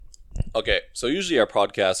Okay, so usually our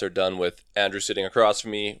podcasts are done with Andrew sitting across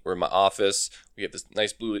from me. We're in my office. We have this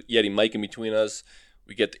nice blue Yeti mic in between us.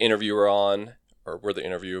 We get the interviewer on, or we're the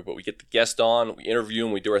interviewer, but we get the guest on. We interview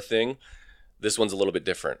him. We do our thing. This one's a little bit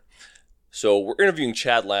different. So we're interviewing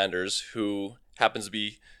Chad Landers, who happens to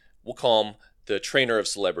be, we'll call him the trainer of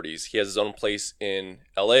celebrities. He has his own place in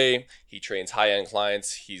LA. He trains high-end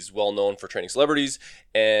clients. He's well known for training celebrities,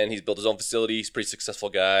 and he's built his own facility. He's a pretty successful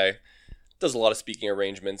guy. Does a lot of speaking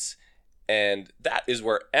arrangements. And that is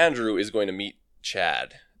where Andrew is going to meet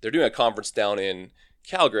Chad. They're doing a conference down in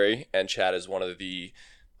Calgary, and Chad is one of the,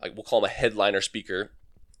 we'll call him a headliner speaker.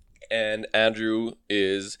 And Andrew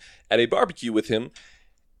is at a barbecue with him,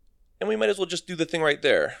 and we might as well just do the thing right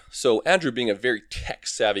there. So Andrew, being a very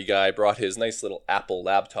tech-savvy guy, brought his nice little Apple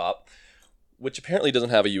laptop, which apparently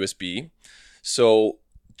doesn't have a USB. So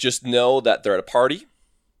just know that they're at a party,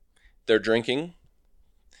 they're drinking.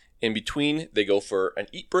 In between, they go for an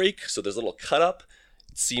eat break, so there's a little cut up.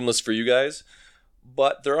 It's seamless for you guys,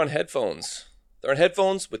 but they're on headphones. They're on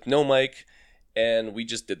headphones with no mic, and we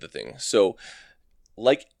just did the thing. So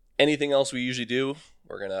like anything else we usually do,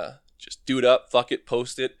 we're going to just do it up, fuck it,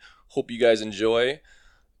 post it. Hope you guys enjoy.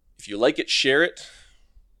 If you like it, share it.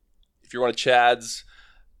 If you're one of Chad's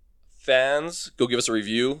fans, go give us a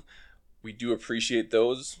review. We do appreciate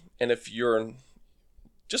those. And if you're,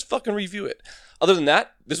 just fucking review it. Other than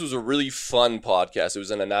that, this was a really fun podcast. It was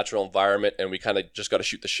in a natural environment, and we kind of just got to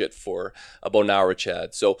shoot the shit for about an hour with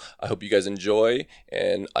Chad. So I hope you guys enjoy,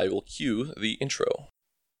 and I will cue the intro.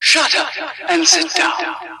 Shut up and sit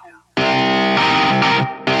down.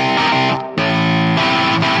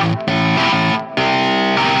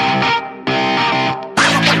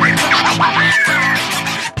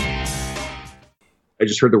 I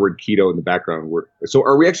just heard the word keto in the background. So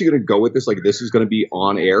are we actually going to go with this? Like, this is going to be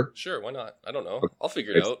on air? Sure, why not? I don't know. Okay. I'll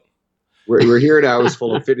figure it out. We're here at House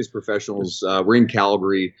full of fitness professionals. We're in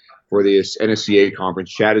Calgary for this NSCA conference.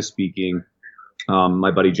 Chad is speaking. My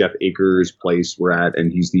buddy Jeff Akers' place we're at,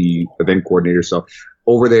 and he's the event coordinator. So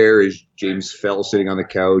over there is James Fell sitting on the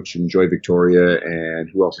couch, and Joy Victoria, and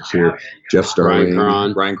who else is here? Jeff Starling.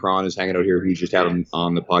 Brian Cron is hanging out here. We just had him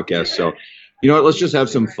on the podcast. So, you know what? Let's just have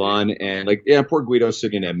some fun. And poor Guido's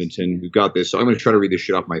sitting in Edmonton. We've got this. So I'm going to try to read this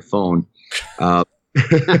shit off my phone.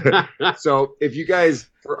 So if you guys,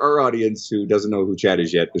 for our audience who doesn't know who Chad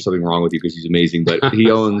is yet, there's something wrong with you because he's amazing. But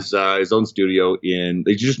he owns his own studio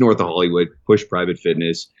just north of Hollywood, Push Private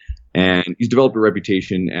Fitness. And he's developed a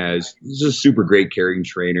reputation as just a super great caring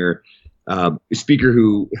trainer, a speaker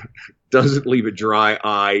who doesn't leave a dry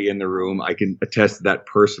eye in the room. I can attest to that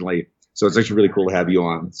personally. So it's actually really cool to have you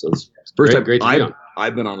on. So it's first time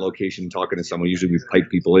I've been on location talking to someone. Usually we pipe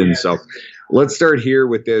people in. So let's start here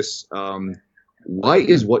with this. Why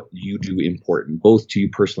is what you do important, both to you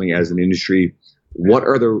personally as an industry? What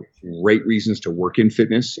are the right reasons to work in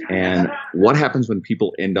fitness? And what happens when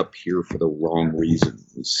people end up here for the wrong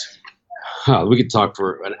reasons? We could talk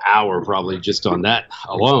for an hour probably just on that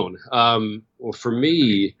alone. Well, for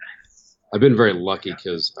me, I've been very lucky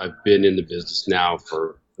because I've been in the business now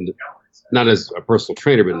for not as a personal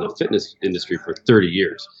trainer, but in the fitness industry for 30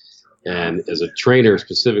 years. And as a trainer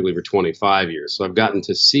specifically for 25 years. So I've gotten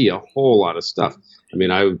to see a whole lot of stuff. I mean,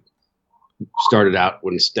 I started out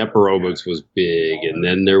when step aerobics was big, and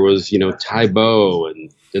then there was, Tae Bo,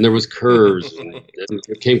 and then there was curves, and then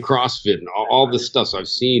came CrossFit and all this stuff. So I've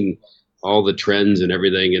seen all the trends and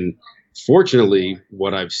everything. And fortunately,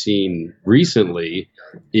 what I've seen recently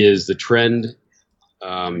is the trend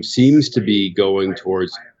seems to be going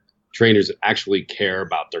towards trainers that actually care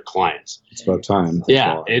about their clients. It's about time.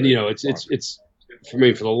 Yeah. And it's for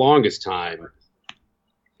me, for the longest time,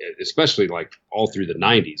 especially like all through the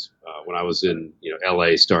 90s, when I was in,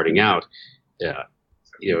 LA starting out,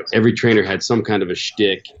 every trainer had some kind of a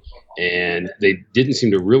shtick, and they didn't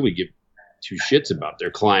seem to really give two shits about their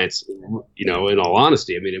clients, in all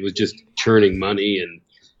honesty. I mean, it was just churning money,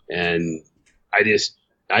 and I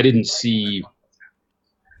didn't see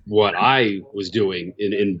what I was doing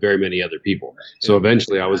in very many other people. So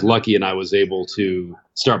eventually I was lucky, and I was able to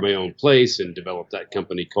start my own place and develop that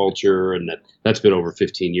company culture. And that's been over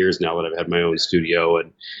 15 years now that I've had my own studio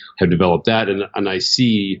and have developed that. And I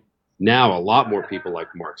see now a lot more people like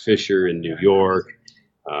Mark Fisher in New York,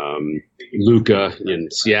 Luca in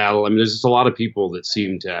Seattle. I mean, there's just a lot of people that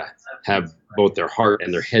seem to have both their heart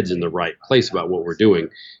and their heads in the right place about what we're doing.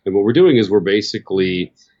 And what we're doing is we're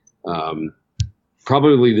basically,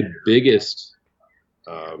 probably the biggest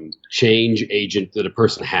change agent that a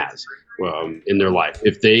person has in their life.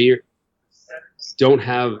 If they don't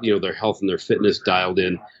have their health and their fitness dialed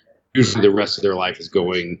in, usually the rest of their life is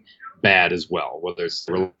going bad as well, whether it's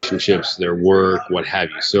relationships, their work, what have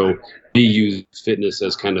you. So we use fitness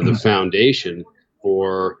as kind of the foundation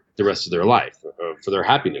for the rest of their life, for their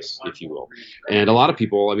happiness, if you will. And a lot of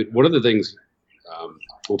people, I mean, one of the things,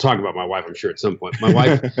 we'll talk about my wife, I'm sure, at some point. My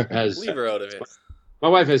wife has Leave her out of it. My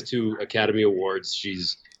wife has 2 Academy Awards.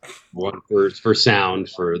 She's won for sound,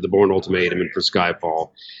 for The Bourne Ultimatum, and for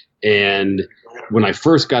Skyfall. And when I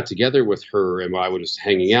first got together with her, and I was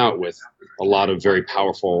hanging out with a lot of very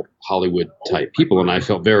powerful Hollywood type people, and I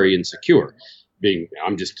felt very insecure, being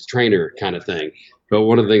I'm just a trainer kind of thing. But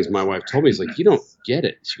one of the things my wife told me is like, you don't get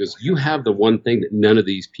it. She goes, you have the one thing that none of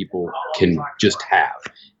these people can just have,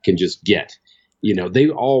 can just get. You know, they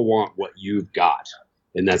all want what you've got.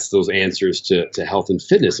 And that's those answers to health and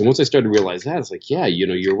fitness. And once I started to realize that, it's like, yeah, you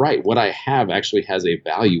know, you're right. What I have actually has a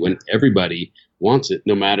value, and everybody wants it,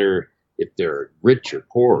 no matter if they're rich or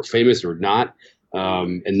poor or famous or not.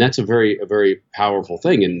 And that's a very powerful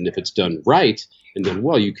thing. And if it's done right and done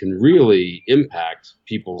well, you can really impact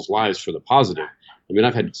people's lives for the positive. I mean,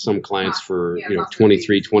 I've had some clients for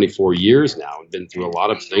 23, 24 years now, and been through a lot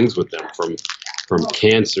of things with them, from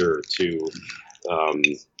cancer to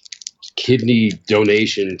kidney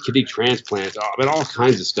donation, kidney transplants, I mean, all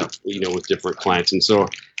kinds of stuff, with different clients. And so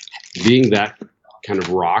being that kind of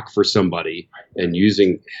rock for somebody and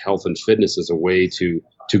using health and fitness as a way to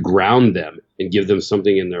ground them and give them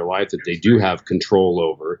something in their life that they do have control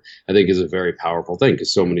over, I think is a very powerful thing,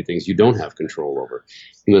 because so many things you don't have control over.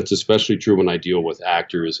 And that's especially true when I deal with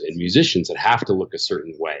actors and musicians that have to look a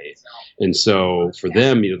certain way. And so for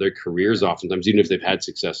them, their careers oftentimes, even if they've had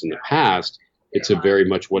success in the past, it's a very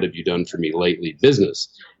much what have you done for me lately business.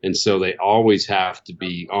 And so they always have to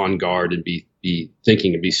be on guard and be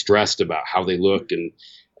thinking and be stressed about how they look, and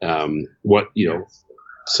what,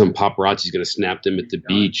 some paparazzi is going to snap them at the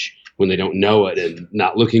beach when they don't know it, and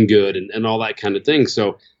not looking good, and all that kind of thing.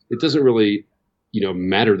 So it doesn't really,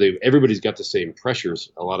 matter. Everybody's got the same pressures.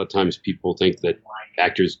 A lot of times people think that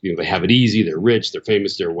actors, they have it easy, they're rich, they're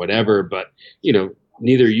famous, they're whatever, but,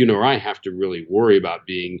 neither you nor I have to really worry about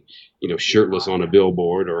being, shirtless on a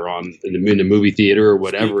billboard or in the movie theater or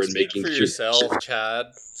whatever. Speak for yourself, Chad.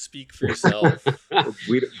 Speak for yourself.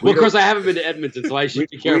 Well, of course, I haven't been to Edmonton, so I should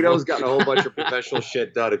be careful. Guido's gotten a whole bunch of professional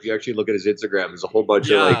shit done. If you actually look at his Instagram, there's a whole bunch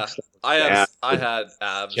of I had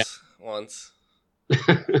abs once.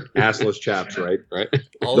 Assless chaps, right?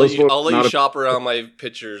 I'll let you shop around my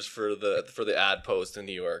pictures for the ad post in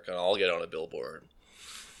New York, and I'll get on a billboard.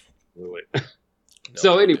 Really?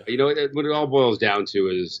 So anyway, what it all boils down to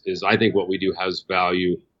is I think what we do has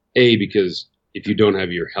value, because if you don't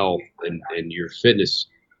have your health and your fitness,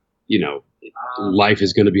 life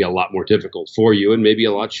is going to be a lot more difficult for you, and maybe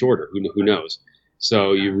a lot shorter. Who knows?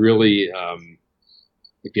 So you really,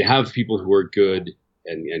 if you have people who are good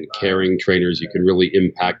and caring trainers, you can really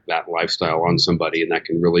impact that lifestyle on somebody, and that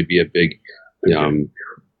can really be a big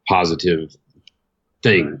positive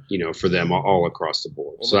thing, for them all across the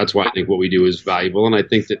board. So that's why I think what we do is valuable. And I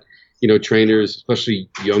think that, trainers, especially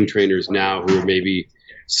young trainers now who maybe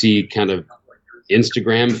see kind of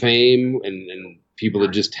Instagram fame and people that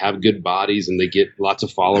just have good bodies and they get lots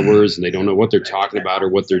of followers and they don't know what they're talking about or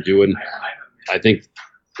what they're doing, I think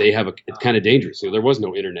they have it's kind of dangerous. So there was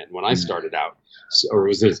no internet when I started out, or it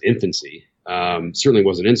was in its infancy. Certainly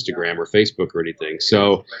wasn't Instagram or Facebook or anything.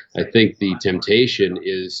 So I think the temptation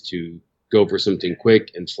is to go for something quick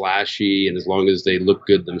and flashy, and as long as they look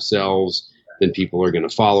good themselves, then people are going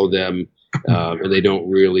to follow them, and they don't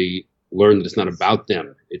really learn that it's not about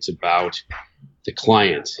them. It's about the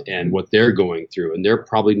client and what they're going through, and they're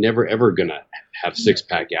probably never ever going to have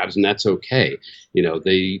six-pack abs, and that's okay.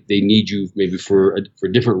 They need you maybe for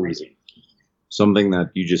a different reason. Something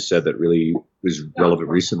that you just said that really was relevant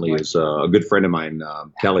recently is a good friend of mine,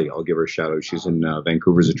 Kelly. I'll give her a shout out. She's in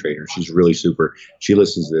Vancouver as a trainer. She's really super. She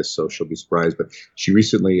listens to this, so she'll be surprised. But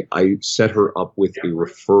I set her up with a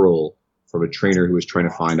referral from a trainer who was trying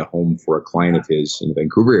to find a home for a client of his in the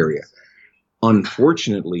Vancouver area.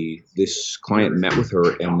 Unfortunately, this client met with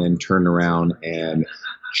her and then turned around and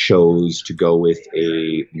chose to go with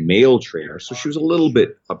a male trainer. So she was a little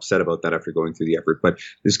bit upset about that after going through the effort. But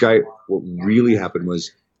this guy, what really happened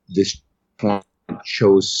was this client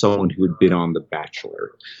chose someone who had been on The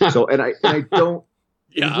Bachelor. So, and I don't.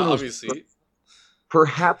 Yeah, obviously.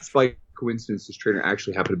 Perhaps by coincidence, this trainer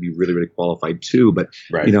actually happened to be really, really qualified too. But,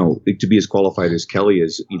 right. To be as qualified as Kelly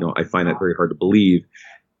is, I find that very hard to believe.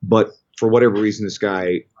 But for whatever reason, this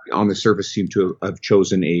guy on the surface seemed to have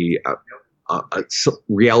chosen a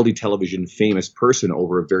reality television famous person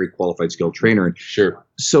over a very qualified, skilled trainer. And sure.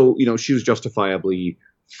 So, she was justifiably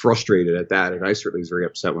frustrated at that. And I certainly was very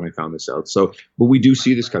upset when I found this out. So, but we do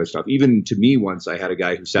see this kind of stuff. Even to me, once I had a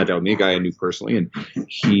guy who sat down with me, a guy I knew personally, and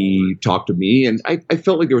he talked to me, and I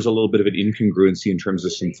felt like there was a little bit of an incongruency in terms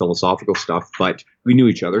of some philosophical stuff, but we knew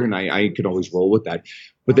each other and I could always roll with that.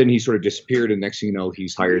 But then he sort of disappeared, and next thing you know,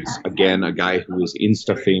 he's hired again a guy who is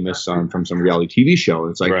Insta famous from some reality TV show.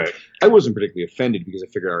 And it's like, Right. I wasn't particularly offended because I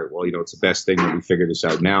figured, all right, well, it's the best thing that we figured this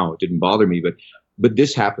out now. It didn't bother me, but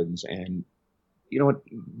this happens, and you know what?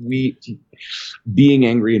 Being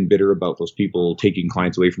angry and bitter about those people taking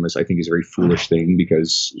clients away from us, I think, is a very foolish thing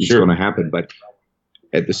because it's going to happen. But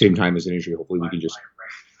at the same time, as an industry, hopefully we can just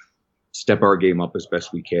step our game up as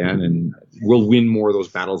best we can, and we'll win more of those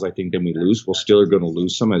battles, I think, than we lose. We'll still are going to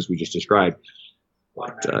lose some, as we just described.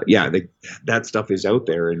 But that stuff is out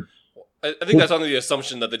there, and I think that's under the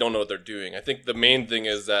assumption that they don't know what they're doing. I think the main thing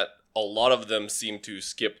is that a lot of them seem to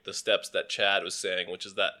skip the steps that Chad was saying, which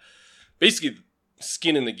is that basically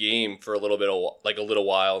skin in the game for a little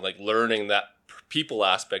while, like learning that people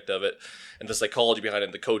aspect of it and the psychology behind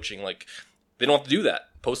it, the coaching. Like, they don't have to do that.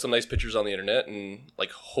 Post some nice pictures on the internet, and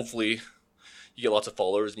like hopefully you get lots of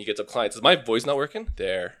followers and you get some clients. Is my voice not working?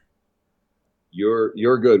 There.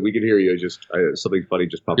 You're good. We can hear you. Just something funny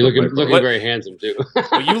just popped You're up. looking very handsome too.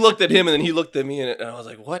 Well, you looked at him and then he looked at me, and I was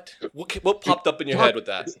like, "What? What popped up in your head with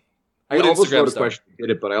that?" I What almost Instagram wrote a star? question, did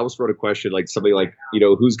it, but I almost wrote a question like somebody like,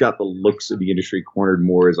 who's got the looks in the industry cornered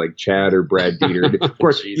more, is like Chad or Brad Dieter? Of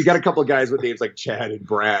course, you got a couple of guys with names like Chad and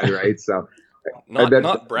Brad, right? So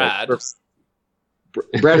Not Brad.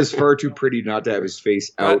 Brad is far too pretty not to have his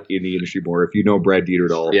face out in the industry more. If you know Brad Dieter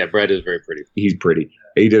at all, Yeah, Brad is very pretty. he's pretty.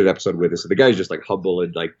 He did an episode with us. So the guy's just like humble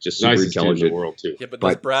and like just super Nicest dude in the intelligent. world too. Yeah, but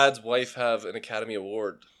does Brad's wife have an Academy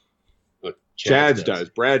Award? But Chad's does.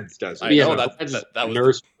 Brad's does. I Yeah, know, but that Brad's was- a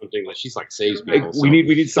nurse or something. Like, she's like saves Like, people. we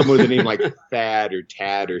need someone with a name like Thad or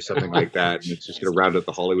Tad or something like that, and it's just gonna round out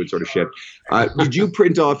the Hollywood sort of shit. Did you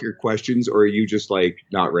print off your questions, or are you just like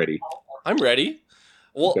not ready? I'm ready.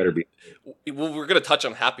 Well, Better be. we're going to touch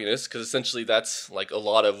on happiness because essentially that's like a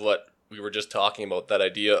lot of what we were just talking about, that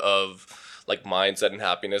idea of like mindset and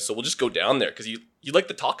happiness. So we'll just go down there because you like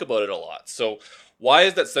to talk about it a lot. So why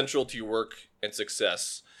is that central to your work and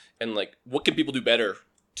success? And like, what can people do better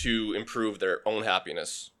to improve their own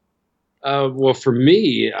happiness? Well, for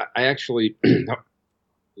me, I actually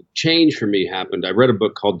the change for me happened. I read a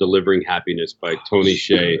book called Delivering Happiness by Tony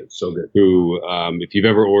Hsieh, So good. who, if you've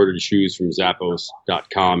ever ordered shoes from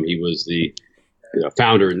Zappos.com, he was the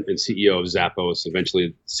founder and CEO of Zappos.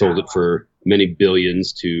 Eventually sold it for many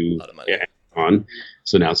billions A to lot of money. Amazon.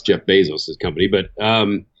 So now it's Jeff Bezos' company. But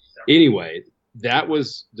anyway, that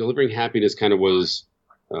was Delivering Happiness. Kind of was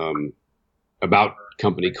about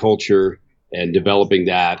company culture and developing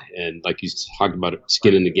that, and like you talked about,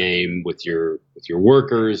 skin in the game with your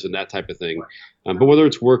workers and that type of thing. But whether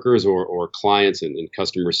it's workers or clients and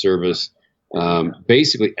customer service,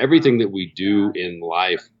 basically everything that we do in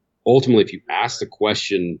life, ultimately, if you ask the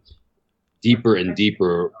question deeper and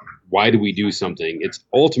deeper, why do we do something? It's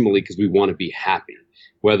ultimately because we want to be happy.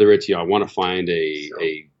 Whether it's, I want to find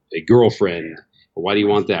a girlfriend. Why do you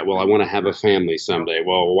want that? Well, I want to have a family someday.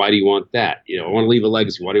 Well, why do you want that? I want to leave a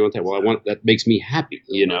legacy. Why do you want that? Well, that makes me happy,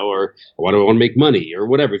 or why do I want to make money or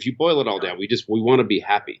whatever? If you boil it all down, we want to be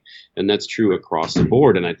happy. And that's true across the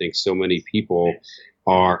board. And I think so many people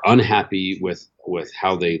are unhappy with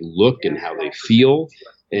how they look and how they feel.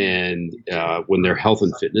 And when their health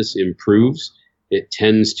and fitness improves, it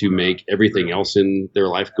tends to make everything else in their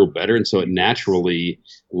life go better. And so it naturally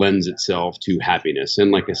lends itself to happiness.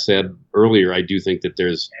 And like I said earlier, I do think that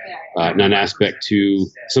there's an aspect to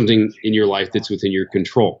something in your life that's within your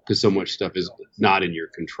control, because so much stuff is not in your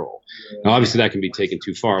control. Now, obviously, that can be taken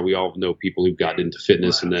too far. We all know people who've gotten into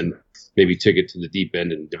fitness and then maybe took it to the deep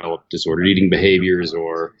end and developed disordered eating behaviors,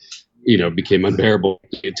 or became unbearable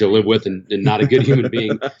to live with and not a good human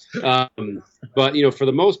being. But, for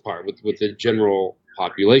the most part, with the general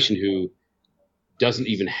population who doesn't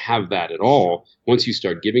even have that at all, once you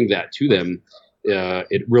start giving that to them,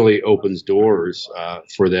 it really opens doors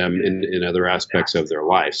for them in other aspects of their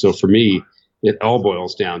life. So for me, it all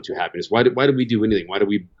boils down to happiness. Why do we do anything? Why do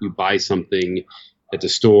we buy something at the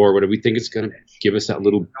store? What do we think it's going to give us that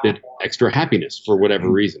little bit extra happiness for whatever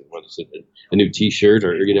reason? Whether it's a new T-shirt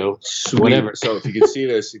or whatever. So if you can see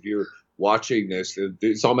this, if you're watching this,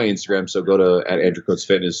 it's on my Instagram. So go to at Andrew Coates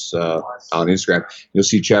Fitness on Instagram. You'll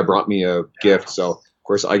see Chad brought me a gift. So of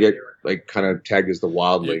course I get like kind of tagged as the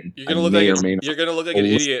wildling. You're gonna look like an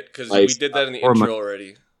idiot because we did that in the intro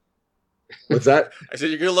already. What's that? I said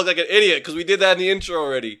you're gonna look like an idiot because we did that in the intro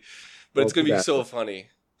already. But it's gonna be so funny.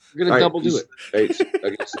 We're gonna double do it. Hey, I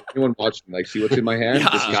guess anyone watching, like, see what's in my hand? Yeah.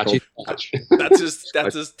 This is Scotchy called- Scotch.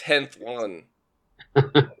 That's his 10th one.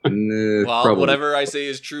 Nah, Well, whatever I say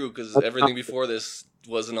is true because everything before this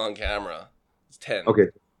wasn't on camera. It's 10. Okay,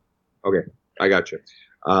 I got you.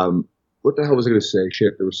 What the hell was I going to say?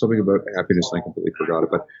 Shit, there was something about happiness and I completely forgot it.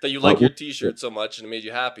 But That you like your T-shirt so much and it made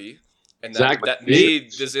you happy, and Exactly. that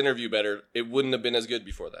made this interview better. It wouldn't have been as good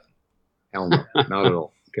before that. hell no, not at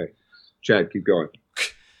all. Okay, Chad, keep going.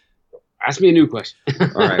 Ask me a new question.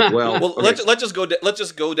 All right. Well, Well, okay. let's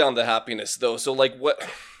just go down to happiness though. So like what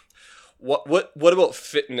about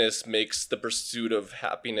fitness makes the pursuit of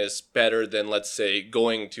happiness better than, let's say,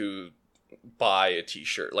 going to buy a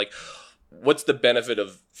T-shirt? Like, what's the benefit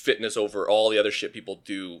of fitness over all the other shit people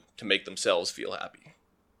do to make themselves feel happy?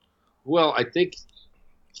 Well, I think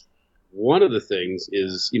one of the things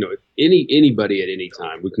is, anybody at any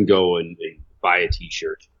time, we can go and buy a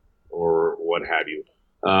T-shirt or what have you.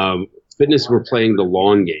 Fitness, we're playing the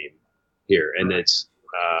long game here, and it's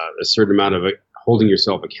a certain amount of holding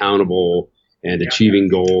yourself accountable and achieving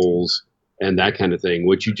goals and that kind of thing,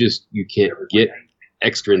 which you can't get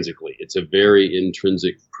extrinsically. It's a very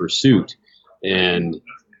intrinsic pursuit, and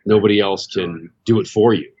nobody else can do it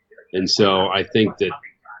for you. And so I think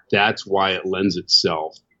that's why it lends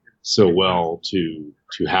itself so well to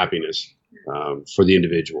happiness for the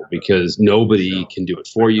individual, because nobody can do it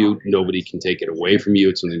for you. Nobody can take it away from you.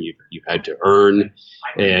 It's something you've had to earn.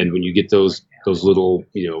 And when you get those little,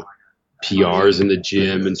 PRs in the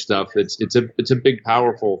gym and stuff, it's a big,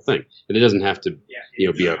 powerful thing. And it doesn't have to,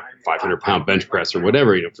 be a 500-pound bench press or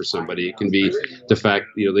whatever, for somebody. It can be the fact,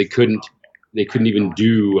 they couldn't even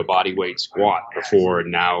do a body weight squat before,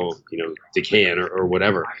 and now, they can or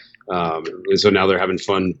whatever. And so now they're having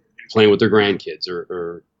fun playing with their grandkids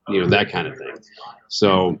or that kind of thing.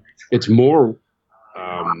 So it's more,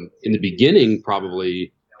 in the beginning,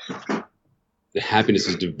 probably the happiness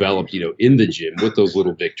is developed, in the gym with those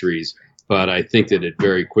little victories. But I think that it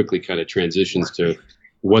very quickly kind of transitions to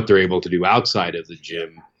what they're able to do outside of the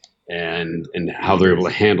gym and how they're able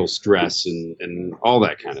to handle stress and all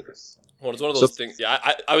that kind of thing. Well, it's one of those things.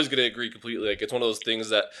 Yeah, I was going to agree completely. Like, it's one of those things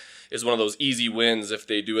that is one of those easy wins if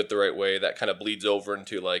they do it the right way that kind of bleeds over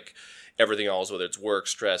into, like, everything else, whether it's work,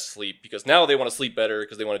 stress, sleep, because now they want to sleep better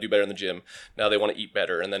because they want to do better in the gym. Now they want to eat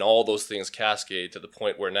better. And then all those things cascade to the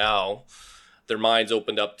point where now their minds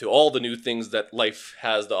opened up to all the new things that life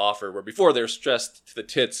has to offer, where before they're stressed to the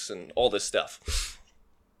tits and all this stuff.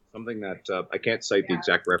 Something that I can't cite the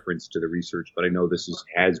exact reference to the research, but I know this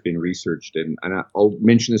has been researched, and I'll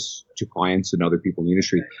mention this to clients and other people in the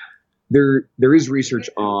industry. There is research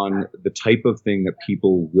on the type of thing that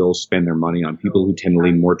people will spend their money on. People who tend to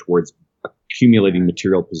lean more towards accumulating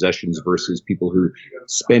material possessions versus people who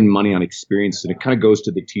spend money on experiences. And it kind of goes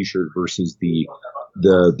to the T-shirt versus the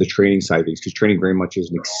training side of things, because training very much is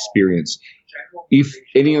an experience. If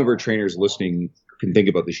any of our trainers listening can think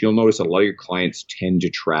about this, you'll notice a lot of your clients tend to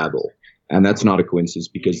travel. And that's not a coincidence,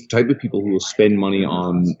 because the type of people who will spend money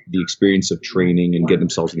on the experience of training and get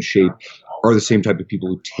themselves in shape are the same type of people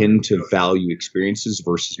who tend to value experiences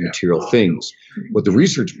versus material things. What the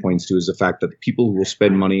research points to is the fact that the people who will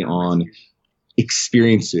spend money on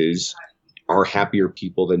experiences are happier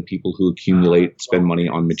people than people who spend money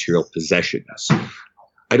on material possessions.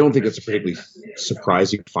 I don't think that's a particularly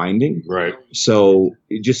surprising finding. Right. So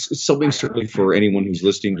it's something certainly for anyone who's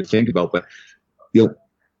listening to think about. But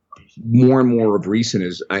more and more of recent,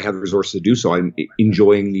 as I have the resources to do so, I'm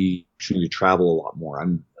enjoying the opportunity to travel a lot more.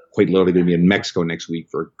 I'm quite literally going to be in Mexico next week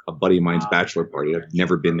for a buddy of mine's bachelor party. I've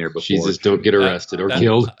never been there before. Jesus, don't get arrested or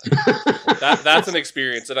killed. That's an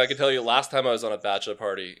experience. And I can tell you, last time I was on a bachelor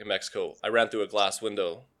party in Mexico, I ran through a glass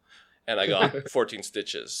window and I got 14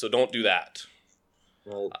 stitches. So don't do that.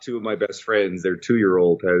 Well, two of my best friends, their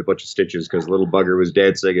 2-year-old had a bunch of stitches because little bugger was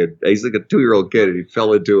dancing. And he's like a 2-year-old kid, and he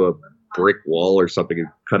fell into a brick wall or something and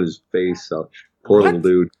cut his face. So poor little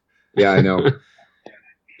dude. Yeah, I know.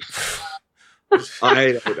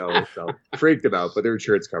 I don't know. So freaked him out, but their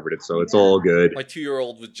insurance covered it, so it's all good. My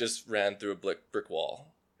 2-year-old just ran through a brick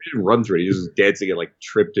wall. He didn't run through it. He was just dancing and like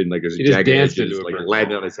tripped and like there's a He just jagged danced edge, into like a brick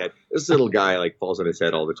landed wall. on his head. This little guy like falls on his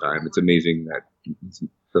head all the time. It's amazing that he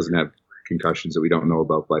doesn't have concussions that we don't know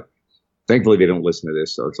about, but thankfully they don't listen to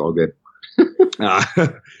this, so it's all good.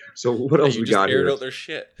 So what else You we just got aired here? out their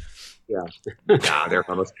shit. Nah, they're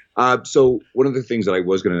harmless. So one of the things that I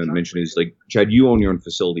was going to mention is, like, Chad, you own your own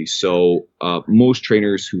facility. So most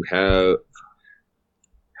trainers who have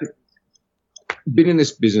been in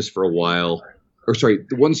this business for a while, or sorry,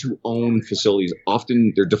 the ones who own facilities,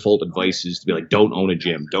 often their default advice is to be like, don't own a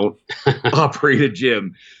gym, don't operate a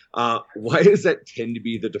gym. Why does that tend to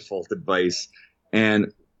be the default advice?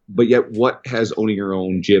 And but yet what has owning your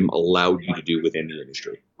own gym allowed you to do within the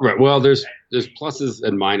industry? Right. Well, there's pluses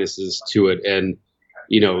and minuses to it. And,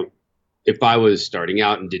 if I was starting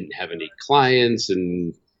out and didn't have any clients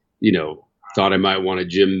and, thought I might want a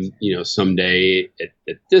gym, someday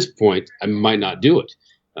at this point, I might not do it.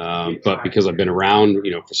 But because I've been around,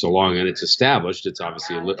 for so long and it's established, it's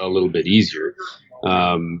obviously a little bit easier.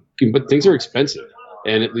 But things are expensive.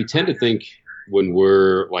 And we tend to think when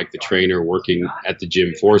we're like the trainer working at the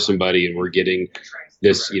gym for somebody and we're getting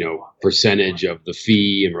this, percentage of the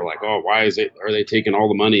fee, and we're like, oh, are they taking all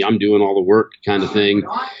the money? I'm doing all the work kind of thing.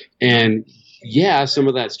 And yeah, some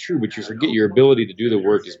of that's true, but you forget your ability to do the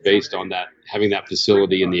work is based on that, having that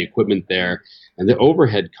facility and the equipment there. And the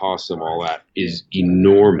overhead costs of all that is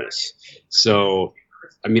enormous. So,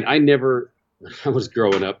 when I was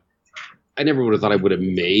growing up, I never would have thought I would have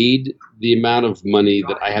made the amount of money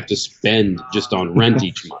that I have to spend just on rent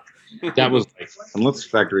each month. That was like, and let's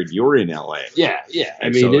factor in you're in LA. Yeah.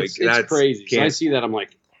 It's crazy. So I see that, I'm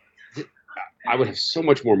like, I would have so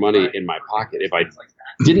much more money in my pocket if I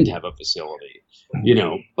didn't have a facility,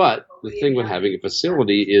 But the thing with having a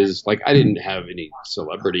facility is, like, I didn't have any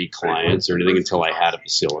celebrity clients or anything until I had a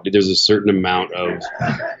facility. There's a certain amount of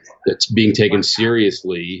that's being taken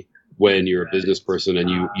seriously when you're a business person and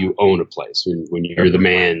you own a place, when you're the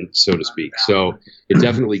man, so to speak. So it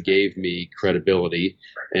definitely gave me credibility.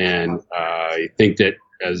 And I think that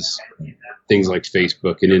as things like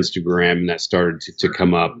Facebook and Instagram that started to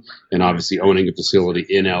come up, and obviously owning a facility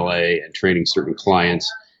in LA and training certain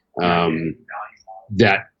clients,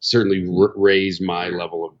 that certainly raised my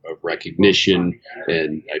level of recognition.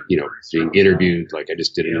 And, being interviewed, like I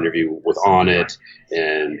just did an interview with Onnit,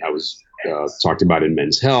 and I was talked about in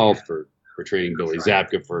Men's Health for training Billy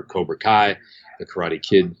Zabka for Cobra Kai, the Karate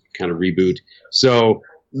Kid kind of reboot. So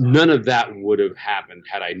none of that would have happened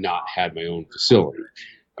had I not had my own facility.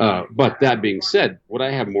 But that being said, would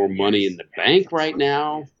I have more money in the bank right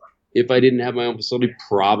now if I didn't have my own facility?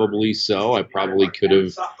 Probably so. I probably could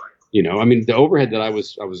have, the overhead that I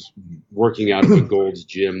was working out of the Gold's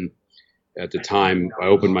Gym at the time I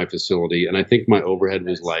opened my facility, and I think my overhead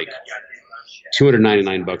was like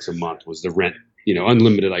 $299 a month was the rent.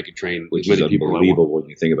 Unlimited. I could train which as many is people unbelievable when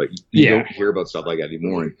you think about it. You don't hear about stuff like that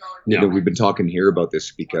anymore. And, No. we've been talking here about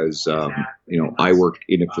this because, I work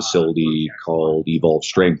in a facility called Evolve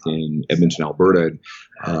Strength in Edmonton, Alberta.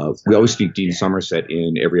 And, we always speak Dean Somerset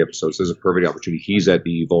in every episode. So there's a perfect opportunity. He's at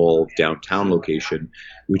the Evolve downtown location,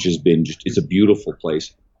 which has been it's a beautiful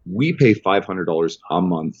place. We pay $500 a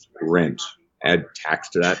month rent, add tax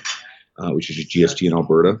to that, which is just GST in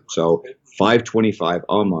Alberta. So $525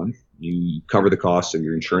 a month. You cover the costs of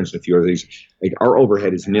your insurance and a few other things. Like, our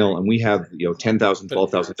overhead is nil, and we have 10,000,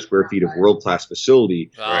 12,000 square feet of world-class facility.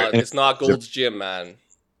 It's not Gold's Gym, man.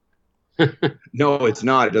 No, it's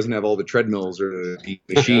not. It doesn't have all the treadmills or the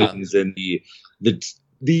machines and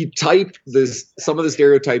some of the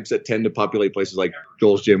stereotypes that tend to populate places like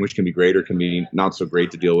Gold's Gym, which can be great or can be not so great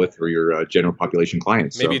to deal with for your general population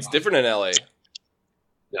clients. Maybe it's different in LA.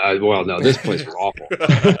 Well, no, this place was awful.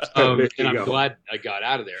 And I'm glad I got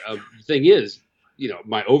out of there. The thing is,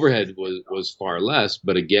 my overhead was far less,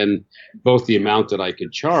 but again, both the amount that I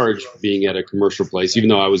could charge being at a commercial place, even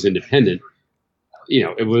though I was independent,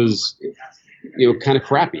 it was, kind of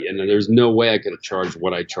crappy. And there's no way I could have charged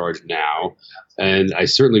what I charge now. And I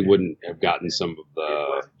certainly wouldn't have gotten some of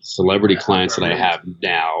the celebrity clients that I have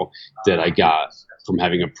now that I got from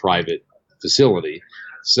having a private facility.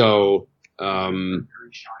 So,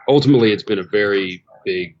 ultimately, it's been a very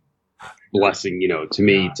big blessing, to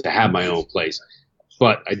me, to have my own place.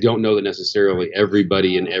 But I don't know that necessarily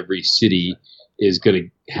everybody in every city is going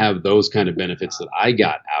to have those kind of benefits that I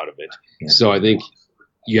got out of it. Yeah. So I think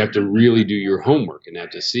you have to really do your homework and have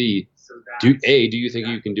to see, do you think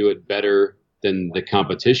you can do it better than the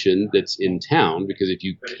competition that's in town? Because if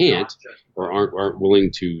you can't or aren't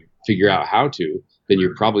willing to figure out how to, then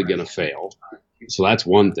you're probably going to fail. So that's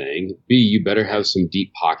one thing. B, you better have some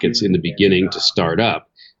deep pockets in the beginning to start up,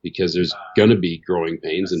 because there's going to be growing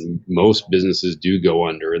pains, and most businesses do go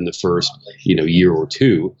under in the first, year or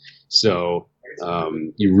two. So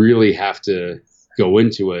you really have to go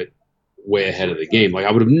into it way ahead of the game. Like,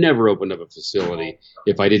 I would have never opened up a facility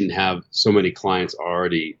if I didn't have so many clients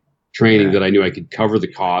already training that I knew I could cover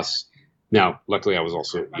the costs. Now, luckily, I was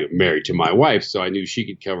also married to my wife, so I knew she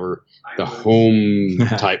could cover the home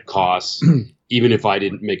type costs, even if I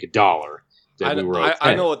didn't make $1. Then we were okay.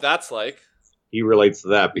 I know what that's like. He relates to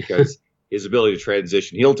that because his ability to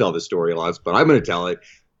transition. He'll tell the story a lot, but I'm going to tell it.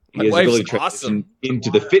 His ability to transition into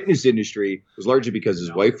the fitness industry was largely because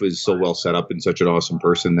his wife was so well set up and such an awesome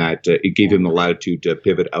person that it gave him the latitude to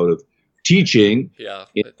pivot out of teaching Yeah.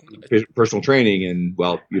 in personal training, and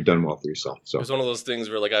well, you've done well for yourself. So it was one of those things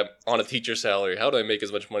where like I'm on a teacher salary. How do I make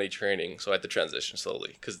as much money training? So I had to transition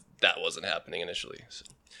slowly because that wasn't happening initially. So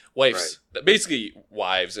basically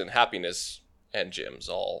wives and happiness and gyms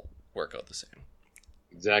all work out the same.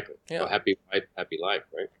 Exactly. Yeah. Well, happy wife, happy life,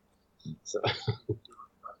 right? So,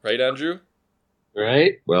 right, Andrew?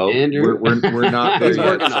 Right. Well, Andrew? we're not there He's yet.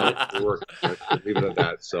 working on So we're working on it. Leave it at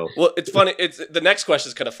that. So Well, it's funny. It's the next question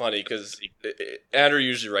is kind of funny because Andrew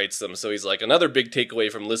usually writes them. So he's like, another big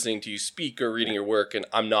takeaway from listening to you speak or reading your work, and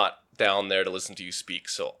I'm not down there to listen to you speak.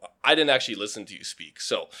 So I didn't actually listen to you speak.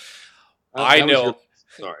 So I that was know. your-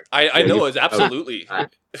 Sorry. I know it's absolutely.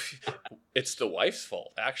 It's the wife's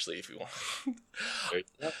fault, actually, if you want.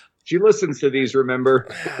 she listens to these. Remember?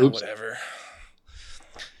 Oops. Whatever.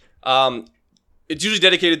 It's usually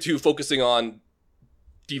dedicated to focusing on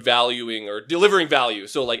devaluing or delivering value.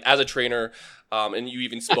 So, like as a trainer, and you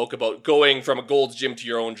even spoke about going from a Gold's Gym to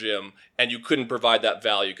your own gym, and you couldn't provide that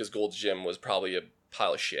value because Gold's Gym was probably a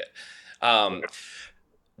pile of shit.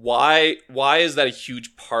 Why is that a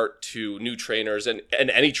huge part to new trainers and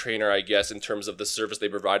any trainer, I guess, in terms of the service they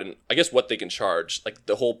provide and I guess what they can charge, like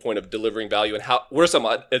the whole point of delivering value, and what are some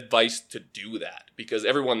advice to do that? Because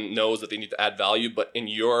everyone knows that they need to add value, but in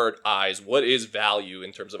your eyes, what is value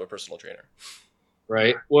in terms of a personal trainer?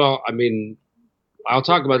 Right. Well, I mean, I'll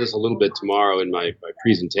talk about this a little bit tomorrow in my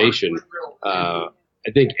presentation. I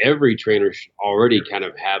think every trainer should already kind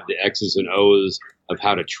of have the X's and O's of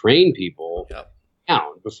how to train people. Yep.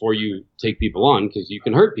 Down before you take people on, because you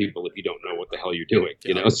can hurt people if you don't know what the hell you're doing,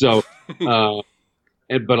 you know? So,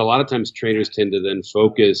 but a lot of times trainers tend to then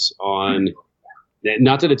focus on,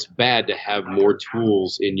 not that it's bad to have more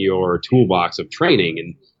tools in your toolbox of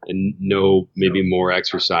training and know maybe more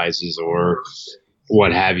exercises or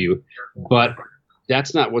what have you, but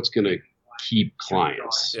that's not what's going to keep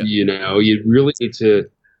clients. Yeah. You know, you really need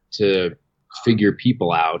to figure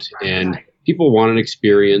people out, and people want an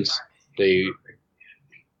experience.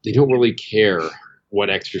 They don't really care what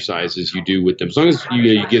exercises you do with them. As long as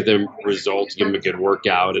you give them results, give them a good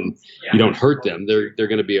workout, and you don't hurt them, they're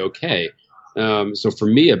going to be okay. So for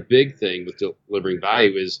me, a big thing with delivering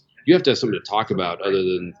value is you have to have something to talk about other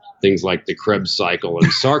than things like the Krebs cycle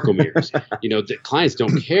and sarcomeres. You know, the clients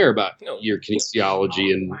don't care about your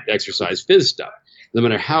kinesiology and exercise phys stuff, no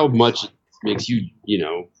matter how much it makes you,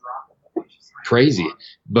 crazy.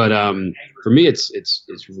 But for me, it's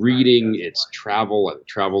reading, it's travel.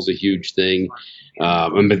 Travel's a huge thing.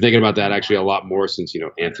 I've been thinking about that actually a lot more since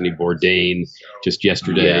Anthony Bourdain just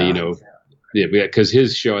yesterday. Because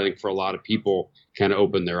his show, I think, for a lot of people kind of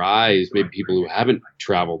opened their eyes. Maybe people who haven't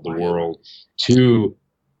traveled the world to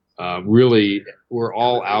really, we're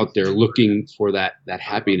all out there looking for that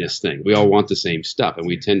happiness thing. We all want the same stuff, and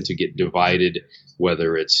we tend to get divided,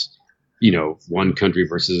 whether it's one country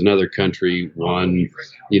versus another country, one,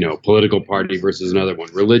 political party versus another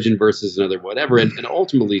one, religion versus another, whatever. And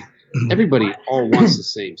ultimately, everybody all wants the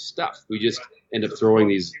same stuff. We just end up throwing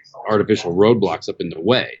these artificial roadblocks up in the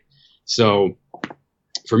way. So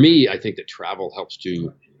for me, I think that travel helps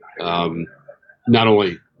to not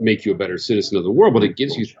only make you a better citizen of the world, but it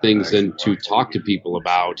gives you things then to talk to people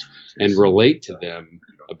about and relate to them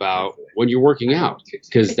about when you're working out,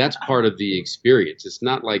 because that's part of the experience. It's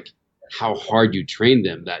not like how hard you trained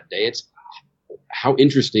them that day. It's how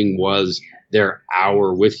interesting was their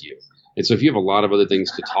hour with you. And so if you have a lot of other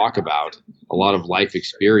things to talk about, a lot of life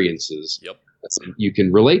experiences, you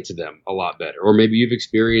can relate to them a lot better. Or maybe you've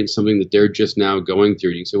experienced something that they're just now going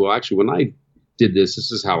through. You can say, well, actually, when I did this,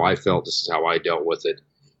 this is how I felt. This is how I dealt with it.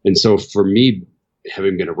 And so for me,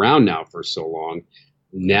 having been around now for so long,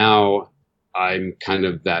 now I'm kind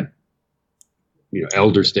of that,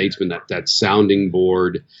 elder statesman, that sounding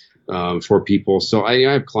board for people. So I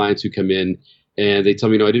have clients who come in and they tell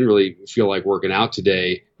me, I didn't really feel like working out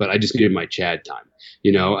today, but I just needed my Chad time.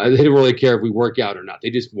 They don't really care if we work out or not. They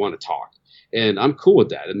just want to talk. And I'm cool with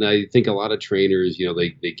that. And I think a lot of trainers,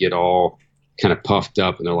 they get all kind of puffed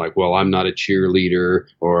up and they're like, well, I'm not a cheerleader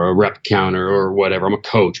or a rep counter or whatever. I'm a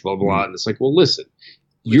coach, blah, blah, blah. And it's like, well, listen,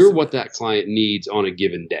 you're what that client needs on a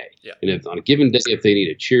given day. Yeah. And if on a given day, if they need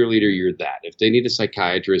a cheerleader, you're that. If they need a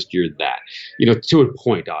psychiatrist, you're that. To a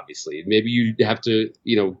point, obviously. Maybe you have to,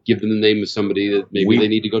 give them the name of somebody that maybe they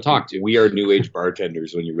need to go talk to. We are new age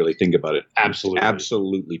bartenders when you really think about it. Absolutely.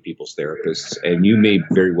 Absolutely people's therapists. And you may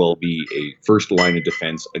very well be a first line of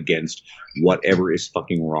defense against whatever is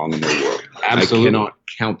fucking wrong in their world. Absolutely. I cannot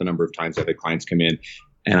count the number of times I've had clients come in,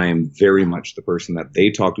 and I am very much the person that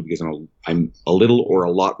they talk to because I'm a little or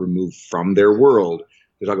a lot removed from their world.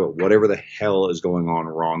 to talk about whatever the hell is going on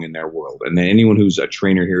wrong in their world. And then anyone who's a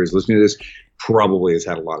trainer here is listening to this probably has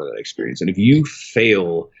had a lot of that experience. And if you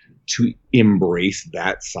fail to embrace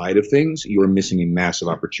that side of things, you are missing a massive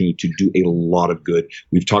opportunity to do a lot of good.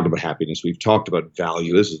 We've talked about happiness. We've talked about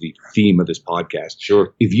value. This is the theme of this podcast.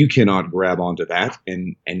 Sure. If you cannot grab onto that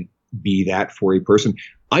and be that for a person,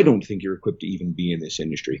 I don't think you're equipped to even be in this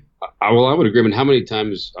industry. I would agree. I mean, how many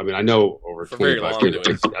times, I mean, I know over For very 25 long, years,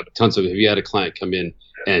 anyways. tons of, have you had a client come in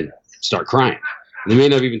and start crying? And they may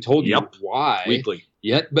not have even told you Yep. why Weekly.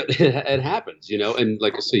 yet, but it happens, you know? And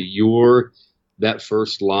like I say, you're that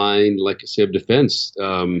first line, like I say, of defense.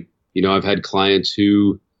 You know, I've had clients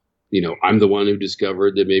who, you know, I'm the one who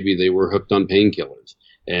discovered that maybe they were hooked on painkillers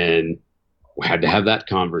and had to have that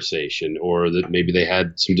conversation, or that maybe they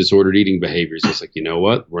had some disordered eating behaviors. It's like, you know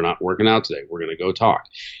what, we're not working out today. We're going to go talk,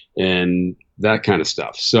 and that kind of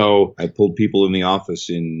stuff. So I pulled people in the office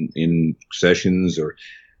in sessions or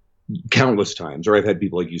countless times, or I've had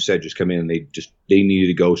people, like you said, just come in and they needed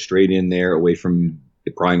to go straight in there away from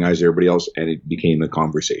the prying eyes of everybody else, and it became a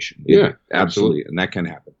conversation. Yeah, absolutely. And that can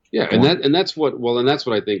happen. yeah, and that's what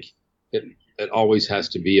I think it always has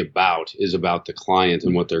to be about, is about the client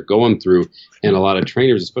and what they're going through. And a lot of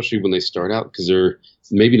trainers, especially when they start out, because they're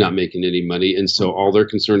maybe not making any money, and so all they're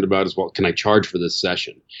concerned about is, well, can I charge for this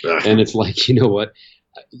session? And it's like, you know what?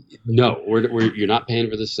 No, you're not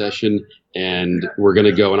paying for this session, and we're going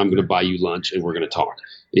to go, and I'm going to buy you lunch, and we're going to talk.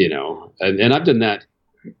 You know, and I've done that,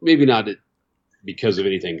 maybe not because of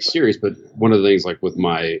anything serious, but one of the things, like with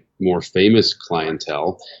my more famous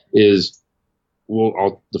clientele, is,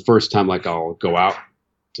 well, the first time, like, I'll go out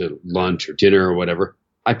to lunch or dinner or whatever,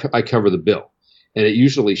 I cover the bill. And it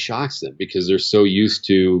usually shocks them, because they're so used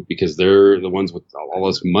to, because they're the ones with all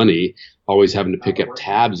this money, always having to pick up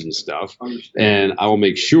tabs and stuff. And I will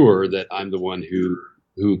make sure that I'm the one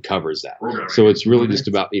who covers that. So it's really just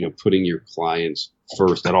about, you know, putting your clients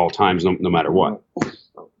first at all times, no matter what.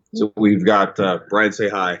 So we've got Brian. Say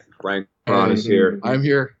hi. Brian Cron is here. I'm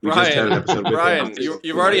here. We just had an episode with Brian, him.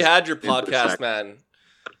 you've already had your In for a podcast, sec. man.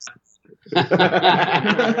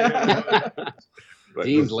 But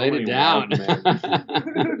Dean's there's laid so it many down.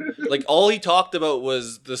 wild men. Like, all he talked about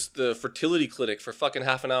was the fertility clinic for fucking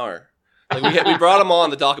half an hour. Like, we brought him on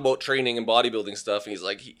to talk about training and bodybuilding stuff, and he's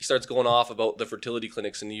like, he starts going off about the fertility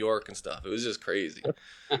clinics in New York and stuff. It was just crazy.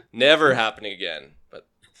 Never happening again. But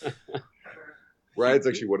Brian's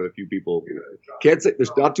actually one of the few people. Can't say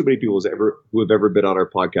there's not too many people who have ever been on our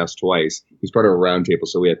podcast twice. He's part of a roundtable.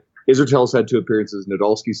 So we had Israel's had 2 appearances,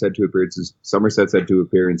 Nadolski's had 2 appearances, Somerset's had 2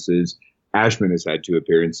 appearances, Ashman has had 2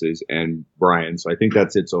 appearances, and Brian. So I think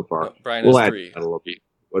that's it so far. Brian We'll has add 3. a little bit.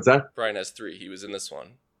 What's that? Brian has 3. He was in this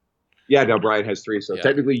one. Yeah, no, Brian has 3. So Yeah.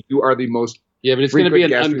 technically, you are the most. Yeah, but it's going to be an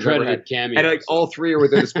Frequent guest we've ever uncredited had. cameo. And like all 3 are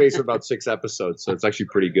within a space of about 6 episodes, so it's actually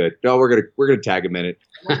pretty good. No, we're gonna tag him in it.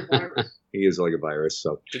 He is like a virus.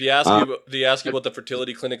 So Did he ask you? Did he ask you about the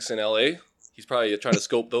fertility clinics in LA? He's probably trying to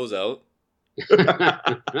scope those out.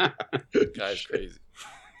 Guy's crazy.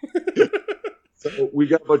 So we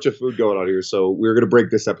got a bunch of food going on here, so we're going to break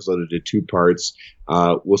this episode into 2 parts.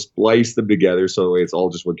 We'll splice them together so it's all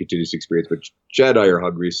just one continuous experience. But Chad and I are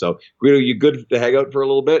hungry, so Guido, you good to hang out for a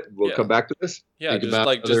little bit? We'll Yeah. come back to this. Yeah, Think just about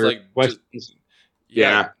like other questions.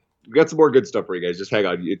 Yeah. We got some more good stuff for you guys. Just hang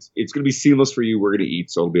on. It's going to be seamless for you. We're going to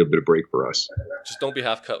eat, so it'll be a bit of break for us. Just don't be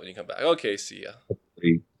half cut when you come back. Okay, see ya.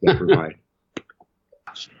 Never mind.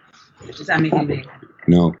 Does that make you big?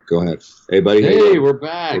 No, go ahead. Hey, buddy. Hey, we're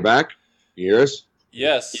back. We're back. You hear us?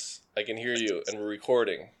 Yes, I can hear you, and we're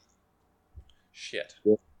recording. Shit.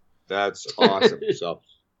 That's awesome. So,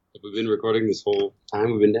 Have we been recording this whole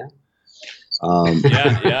time we've been down?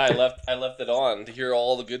 Yeah. I left it on to hear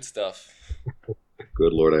all the good stuff.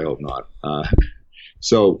 good Lord, I hope not.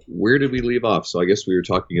 So where did we leave off? So I guess we were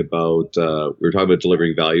talking about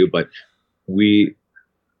delivering value, but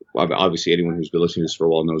obviously anyone who's been listening to this for a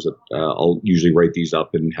while knows that I'll usually write these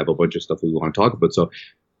up and have a bunch of stuff we want to talk about. So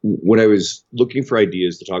when I was looking for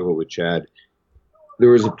ideas to talk about with Chad, there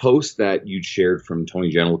was a post that you'd shared from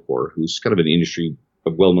Tony Gentilcore, who's kind of a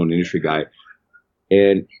well-known industry guy.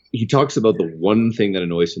 And he talks about the one thing that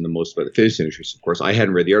annoys him the most about the fitness industry. So of course, I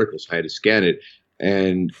hadn't read the article, so I had to scan it.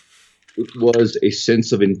 And it was a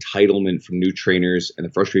sense of entitlement from new trainers and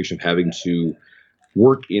the frustration of having to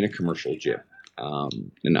work in a commercial gym.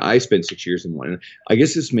 And I spent 6 years in one. And I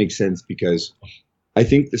guess this makes sense because I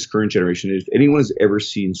think this current generation, if anyone has ever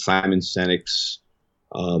seen Simon Sinek's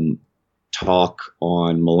talk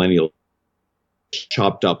on millennial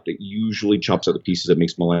chopped up, that usually chops out the pieces that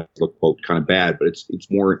makes millennials look, quote, kind of bad, but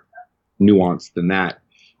it's more nuanced than that.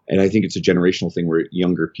 And I think it's a generational thing where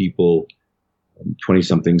younger people 20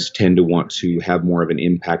 somethings tend to want to have more of an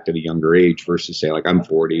impact at a younger age versus say like I'm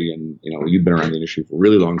 40 and you've been around the industry for a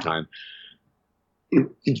really long time.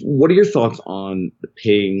 What are your thoughts on the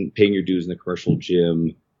paying your dues in the commercial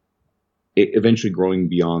gym, eventually growing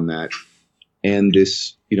beyond that, and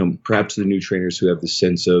this, perhaps the new trainers who have the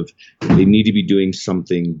sense of they need to be doing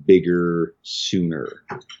something bigger sooner?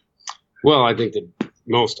 Well, I think that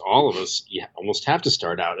most all of us almost have to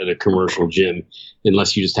start out at a commercial gym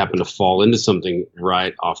unless you just happen to fall into something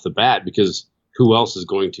right off the bat, because who else is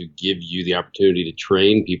going to give you the opportunity to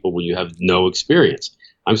train people when you have no experience?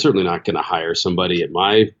 I'm certainly not going to hire somebody at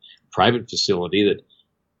my private facility that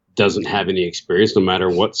doesn't have any experience, no matter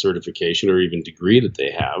what certification or even degree that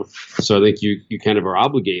they have. So I think you kind of are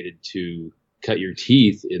obligated to cut your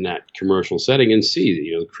teeth in that commercial setting and see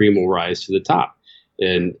that, the cream will rise to the top.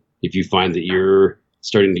 And if you find that you're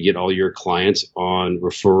starting to get all your clients on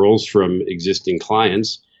referrals from existing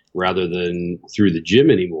clients rather than through the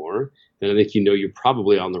gym anymore, then I think you're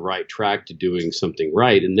probably on the right track to doing something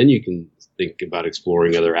right. And then you can think about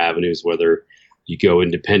exploring other avenues, whether you go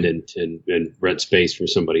independent and rent space from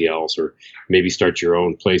somebody else, or maybe start your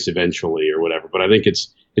own place eventually or whatever. But I think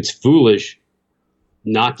it's foolish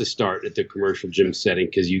not to start at the commercial gym setting,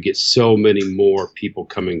 because you get so many more people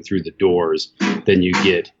coming through the doors than you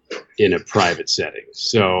get in a private setting.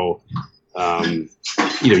 So,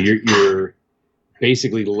 you're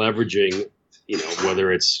basically leveraging,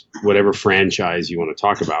 whether it's whatever franchise you want to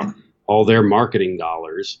talk about, all their marketing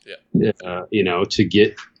dollars, to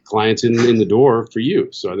get clients in the door for you.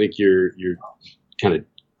 So I think you're kind of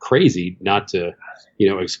crazy not to,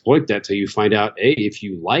 exploit that till you find out, A, if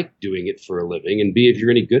you like doing it for a living, and B, if you're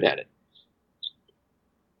any good at it.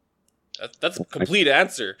 That's a complete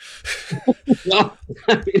answer. Well,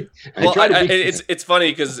 it's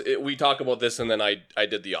funny because we talk about this and then I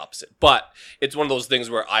did the opposite. But it's one of those things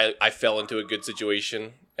where I fell into a good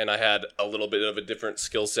situation and I had a little bit of a different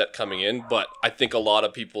skill set coming in. But I think a lot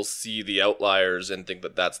of people see the outliers and think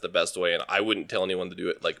that that's the best way. And I wouldn't tell anyone to do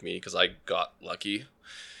it like me because I got lucky.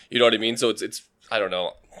 You know what I mean? So it's I don't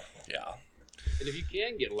know. Yeah. And if you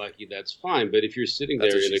can get lucky, that's fine. But if you're sitting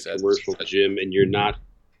there in a commercial gym and you're not,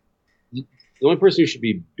 the only person who should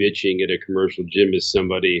be bitching at a commercial gym is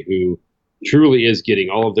somebody who truly is getting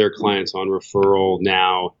all of their clients on referral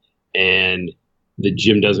now, and the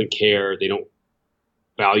gym doesn't care. They don't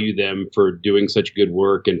value them for doing such good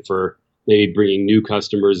work and for maybe bringing new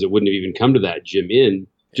customers that wouldn't have even come to that gym in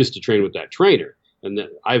just to train with that trainer. And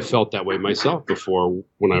I've felt that way myself before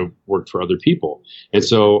when I worked for other people. And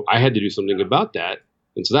so I had to do something about that.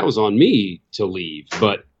 And so that was on me to leave.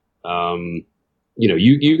 But,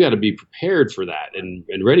 you got to be prepared for that and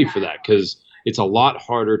ready for that, because it's a lot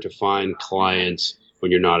harder to find clients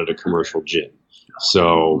when you're not at a commercial gym.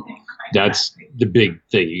 So that's the big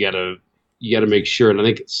thing. You got to make sure. And I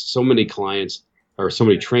think so many clients or so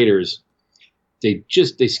many trainers, they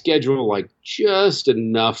schedule like just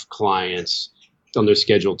enough clients on their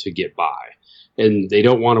schedule to get by, and they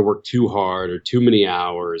don't want to work too hard or too many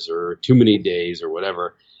hours or too many days or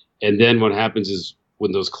whatever. And then what happens is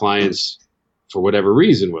when those clients, for whatever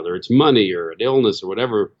reason, whether it's money or an illness or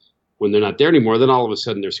whatever, when they're not there anymore, then all of a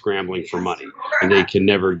sudden they're scrambling for money and they can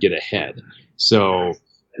never get ahead. So,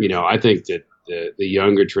 I think that the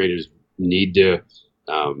younger traders need to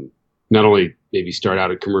not only maybe start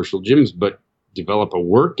out at commercial gyms, but develop a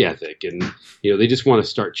work ethic. And, they just want to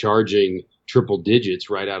start charging triple digits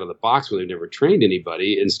right out of the box when they've never trained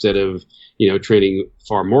anybody, instead of, training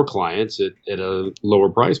far more clients at a lower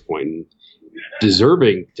price point, and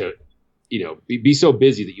deserving to, be so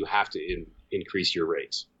busy that you have to increase your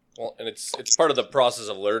rates. Well, and it's part of the process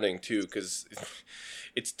of learning too, because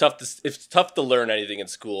it's tough to learn anything in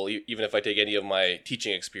school. Even if I take any of my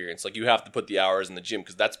teaching experience, like you have to put the hours in the gym,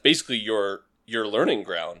 because that's basically your learning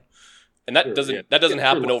ground, and that doesn't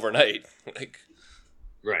happen overnight.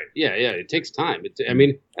 Right. Yeah. It takes time.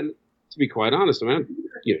 And to be quite honest, I'm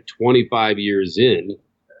 25 years in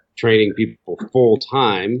training people full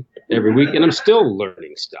time every week, and I'm still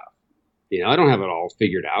learning stuff. I don't have it all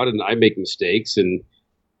figured out, and I make mistakes, and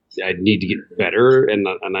I need to get better. And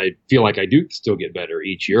I feel like I do still get better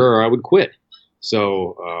each year, or I would quit.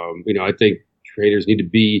 So, I think traders need to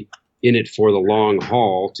be in it for the long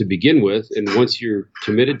haul to begin with. And once you're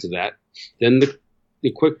committed to that, then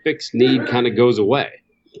the quick fix need kind of goes away.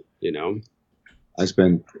 I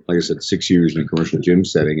spent, like I said, 6 years in a commercial gym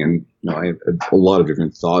setting, and I have a lot of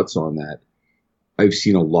different thoughts on that. I've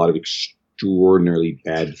seen a lot of extraordinarily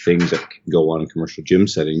bad things that can go on in commercial gym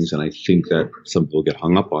settings, and I think that some people get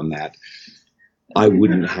hung up on that. I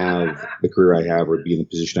wouldn't have the career I have or be in the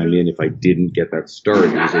position I'm in if I didn't get that start.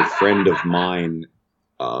 It was a friend of mine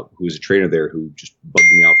who was a trainer there, who just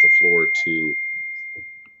bugged me off the floor to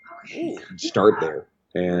start there.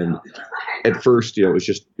 And at first, it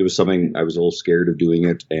was something I was a little scared of doing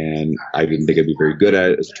it, and I didn't think I'd be very good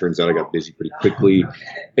at it. As it turns out, I got busy pretty quickly.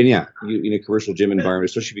 And yeah, in a commercial gym environment,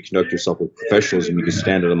 especially if you conduct yourself with professionalism, you can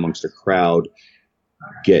stand out amongst a crowd,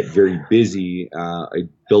 get very busy. I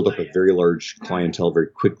built up a very large clientele very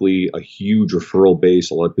quickly, a huge referral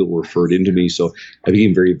base. A lot of people referred into me, so I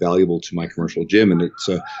became very valuable to my commercial gym. And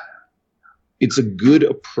it's a good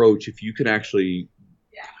approach if you can actually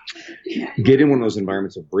get in one of those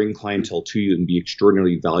environments of bring clientele to you and be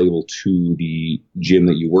extraordinarily valuable to the gym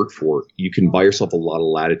that you work for. You can buy yourself a lot of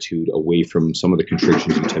latitude away from some of the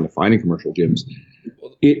constrictions you tend to find in commercial gyms.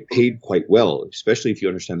 It paid quite well, especially if you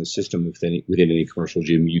understand the system within any commercial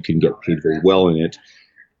gym. You can get paid very well in it.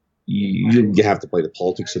 You have to play the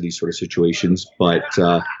politics of these sort of situations, but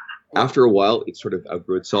after a while, it sort of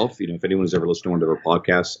outgrew itself. If anyone's ever listened to one of our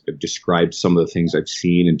podcasts, I've described some of the things I've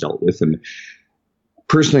seen and dealt with, and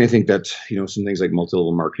personally, I think that, some things like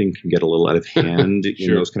multi-level marketing can get a little out of hand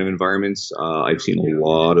in those kind of environments. I've seen a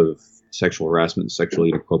lot of sexual harassment, sexually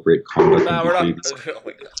inappropriate conduct.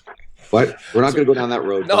 But we're not going to go down that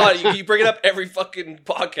road. No, you bring it up every fucking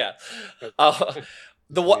podcast. I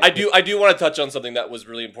do want to touch on something that was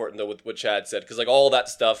really important, though, with what Chad said, because all that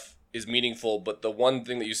stuff is meaningful. But the one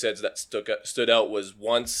thing that you said that stood out was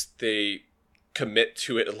once they commit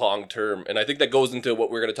to it long term. And I think that goes into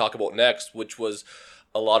what we're going to talk about next, which was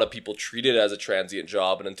a lot of people treat it as a transient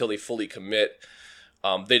job, and until they fully commit,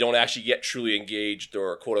 they don't actually get truly engaged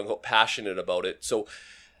or quote unquote passionate about it. So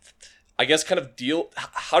I guess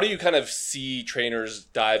how do you kind of see trainers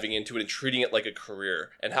diving into it and treating it like a career?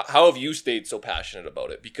 And how have you stayed so passionate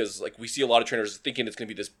about it? Because we see a lot of trainers thinking it's going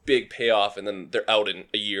to be this big payoff, and then they're out in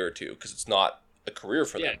a year or two because it's not a career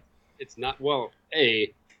for them. It's not. Well,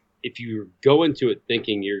 if you go into it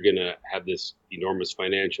thinking you're going to have this enormous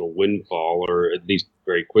financial windfall, or at least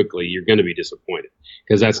very quickly, you're going to be disappointed,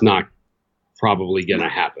 because that's not probably going to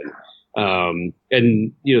happen.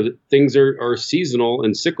 And things are seasonal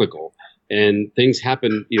and cyclical, and things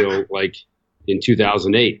happen, like in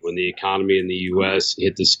 2008 when the economy in the U.S.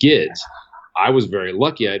 hit the skids. I was very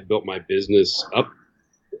lucky. I had built my business up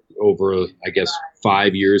over,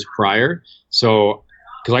 5 years prior. So,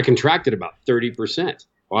 because I contracted about 30%.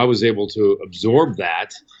 Well, I was able to absorb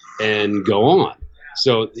that and go on.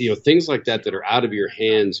 So, things like that are out of your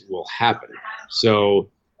hands will happen. So,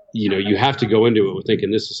 you have to go into it with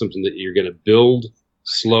thinking this is something that you're going to build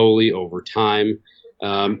slowly over time.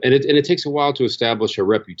 And it takes a while to establish a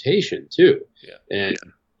reputation too. Yeah. And,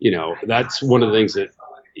 that's one of the things that,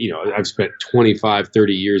 I've spent 25,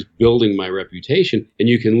 30 years building my reputation, and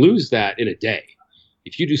you can lose that in a day.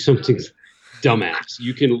 If you do something dumbass,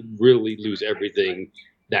 you can really lose everything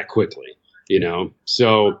that quickly,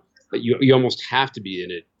 so you almost have to be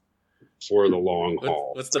in it for the long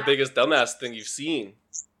haul. What's the biggest dumbass thing you've seen?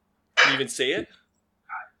 Can you even say it?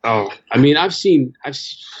 Oh, I mean, I've seen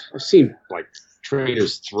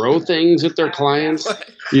trainers throw things at their clients.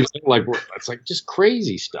 It's just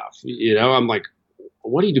crazy stuff. I'm like,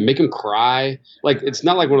 what do you do? Make them cry? It's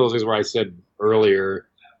not like one of those things where I said earlier,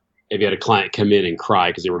 if you had a client come in and cry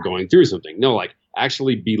because they were going through something. No,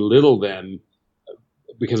 actually belittle them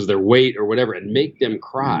because of their weight or whatever, and make them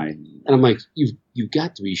cry. And I'm like, you've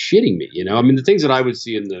got to be shitting me, I mean, the things that I would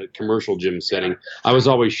see in the commercial gym setting, I was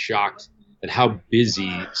always shocked at how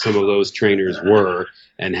busy some of those trainers were,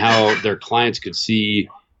 and how their clients could see,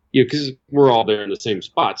 because we're all there in the same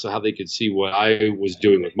spot, so how they could see what I was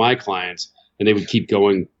doing with my clients, and they would keep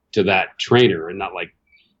going to that trainer and not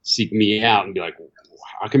seek me out and be like,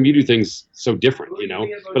 how come you do things so different,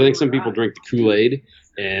 But I think some people drink the Kool-Aid,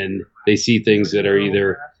 and they see things that are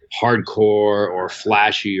either hardcore or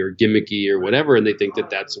flashy or gimmicky or whatever, and they think that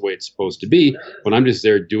that's the way it's supposed to be, when I'm just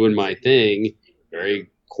there doing my thing very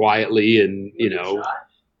quietly, and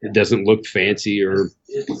it doesn't look fancy or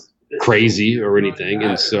crazy or anything.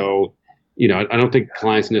 And so I don't think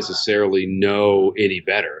clients necessarily know any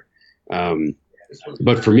better.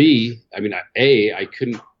 But for me, I mean, I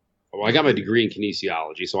got my degree in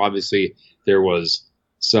kinesiology, so obviously there was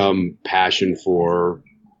some passion for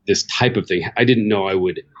this type of thing. I didn't know I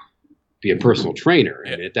would be a personal trainer.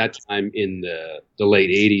 And at that time in the late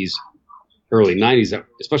 80s, early 90s,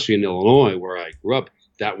 especially in Illinois where I grew up,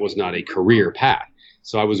 that was not a career path.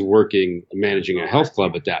 So I was managing a health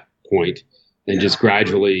club at that point, and just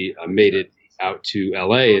gradually made it out to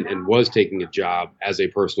LA, and was taking a job as a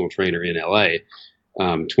personal trainer in LA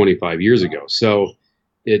 25 years ago. So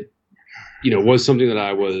it was something that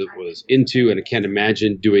I was into, and I can't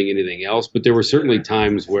imagine doing anything else. But there were certainly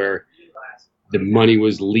times where the money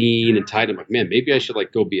was lean and tight. I'm like, man, maybe I should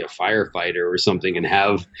like go be a firefighter or something and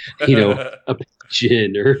have, a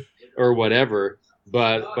pension or whatever.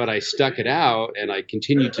 But I stuck it out and I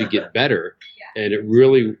continued to get better. And it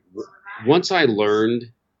really, once I learned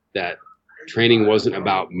that training wasn't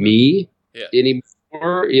about me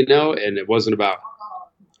anymore, and it wasn't about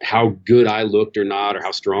how good I looked or not, or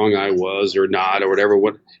how strong I was or not, or whatever.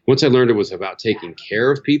 Once I learned it was about taking care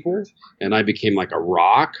of people and I became like a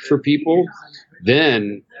rock for people,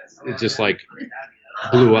 then it just like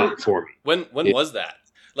blew up for me. When was that?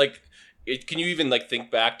 Like, can you even like think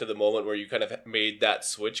back to the moment where you kind of made that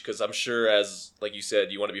switch? Because I'm sure, as like you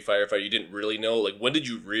said, you want to be a firefighter, you didn't really know. Like, when did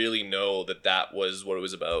you really know that was what it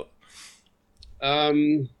was about?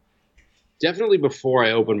 Definitely before I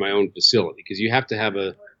opened my own facility, because you have to have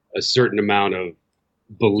a certain amount of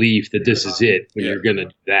belief that this is it when you're going to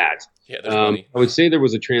do that. Yeah, there's money. I would say there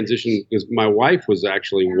was a transition because my wife was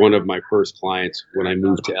actually one of my first clients when I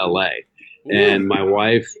moved to LA. Ooh. And my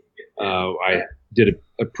wife, I did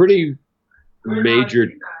a pretty major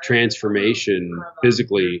transformation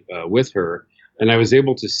physically with her. And I was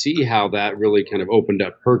able to see how that really kind of opened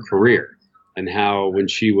up her career, and how when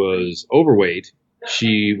she was overweight,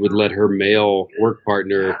 she would let her male work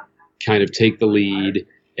partner kind of take the lead.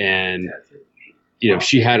 And, if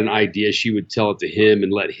she had an idea, she would tell it to him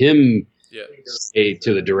and let him say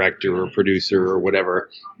to the director or producer or whatever.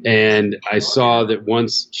 And I saw that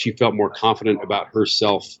once she felt more confident about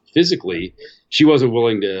herself physically, she wasn't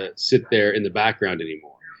willing to sit there in the background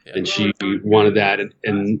anymore. Yeah. And she wanted that.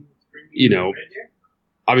 And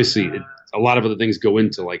obviously a lot of other things go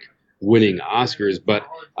into like winning Oscars, but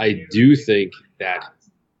I do think that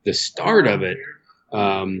the start of it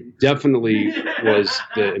definitely was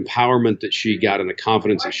the empowerment that she got and the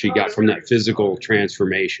confidence that she got from that physical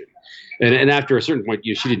transformation. And after a certain point,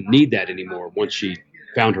 she didn't need that anymore once she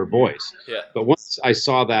found her voice. Yeah. But once I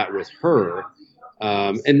saw that with her,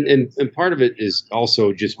 and part of it is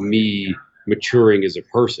also just me maturing as a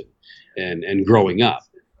person and growing up,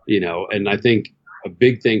 and I think a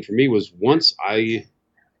big thing for me was once I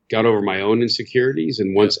got over my own insecurities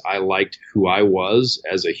and once I liked who I was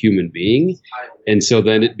as a human being. And so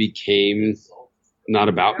then it became not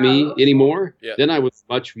about me anymore. Yeah. Then I was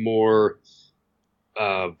much more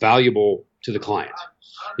valuable to the client,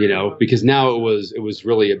 because now it was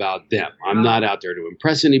really about them. I'm not out there to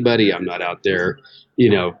impress anybody. I'm not out there,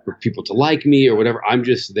 for people to like me or whatever. I'm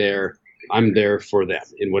just there. I'm there for them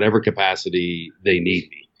in whatever capacity they need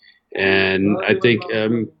me. And I think,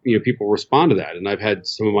 people respond to that. And I've had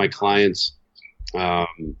some of my clients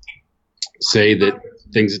say that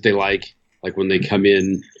things that they like when they come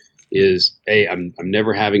in is, hey, I'm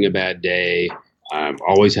never having a bad day. I'm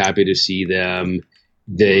always happy to see them.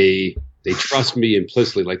 They trust me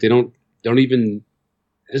implicitly. Like they don't even,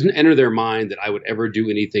 it doesn't enter their mind that I would ever do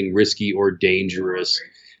anything risky or dangerous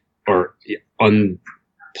or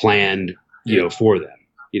unplanned, for them.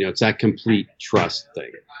 It's that complete trust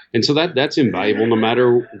thing. And so that's invaluable no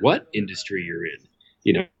matter what industry you're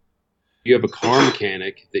in. You have a car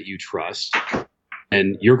mechanic that you trust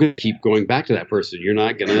and you're going to keep going back to that person. You're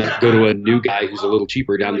not going to go to a new guy who's a little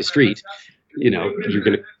cheaper down the street.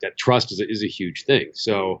 That trust is a huge thing.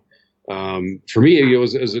 So for me, it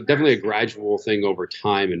was definitely a gradual thing over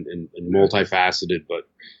time and multifaceted. But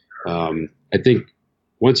I think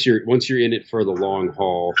once you're in it for the long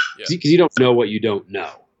haul, because you don't know what you don't know.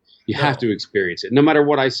 You have to experience it. No matter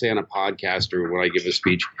what I say on a podcast or when I give a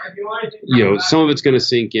speech, some of it's going to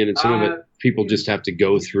sink in and some of it people just have to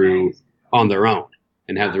go through on their own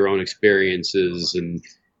and have their own experiences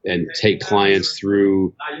and take clients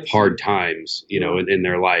through hard times, in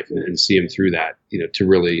their life and see them through that, to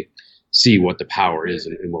really see what the power is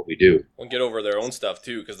in what we do. And get over their own stuff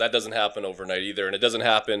too, because that doesn't happen overnight either. And it doesn't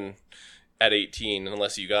happen at 18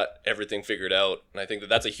 unless you got everything figured out. And I think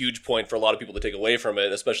that's a huge point for a lot of people to take away from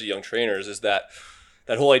it, especially young trainers, is that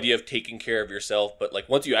whole idea of taking care of yourself. But like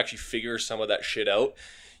once you actually figure some of that shit out,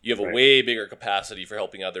 you have a way bigger capacity for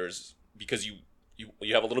helping others because you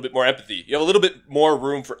have a little bit more empathy. You have a little bit more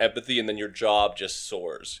room for empathy, and then your job just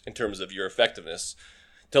soars in terms of your effectiveness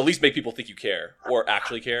to at least make people think you care or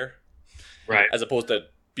actually care. Right. As opposed to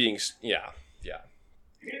being,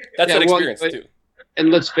 That's an experience too. And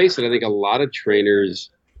let's face it, I think a lot of trainers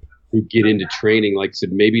who get into training, like I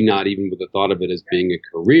said, maybe not even with the thought of it as being a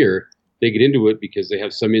career, they get into it because they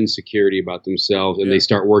have some insecurity about themselves and they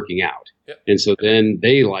start working out. Yep. And so then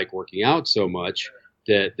they like working out so much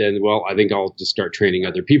that then, I think I'll just start training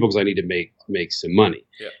other people because I need to make some money.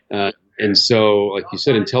 Yep. And so, like you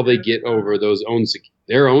said, until they get over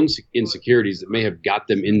their own insecurities that may have got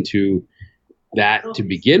them into that to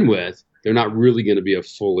begin with, they're not really going to be a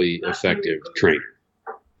fully effective trainer.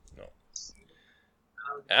 No.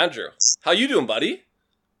 Andrew, how you doing, buddy?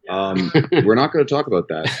 We're not going to talk about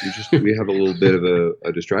that. We have a little bit of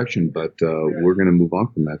a distraction, but we're going to move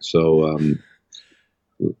on from that. So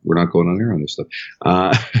we're not going on air on this stuff.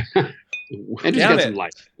 And just got some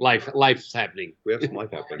life's happening. We have some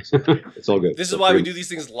life happening. So it's all good. This is why we do these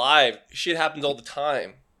things live. Shit happens all the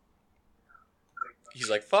time. He's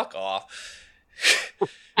like, fuck off.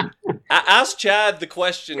 Ask Chad the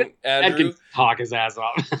question, Andrew. Chad can talk his ass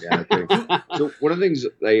off. Yeah, okay. So one of the things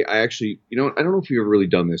I actually, I don't know if you've ever really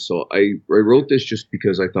done this. So I wrote this just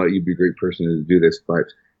because I thought you'd be a great person to do this. But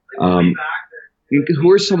who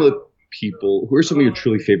are some of the people? Who are some of your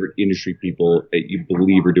truly favorite industry people that you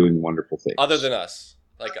believe are doing wonderful things? Other than us,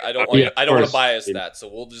 like I don't want to bias that, so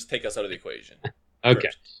we'll just take us out of the equation. Okay.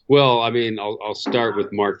 Well, I mean, I'll start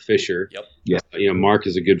with Mark Fisher. Yep. Yeah. Mark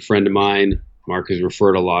is a good friend of mine. Mark has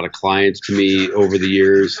referred a lot of clients to me over the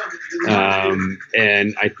years.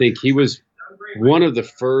 And I think he was one of the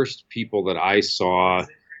first people that I saw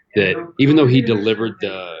that, even though he delivered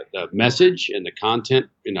the message and the content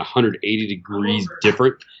in 180 degrees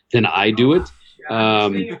different than I do it,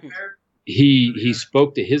 he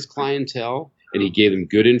spoke to his clientele and he gave them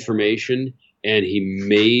good information, and he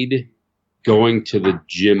made going to the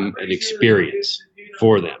gym an experience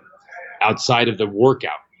for them outside of the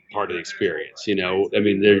workout part of the experience. I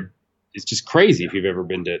mean, it's just crazy if you've ever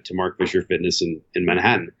been to Mark Fisher Fitness in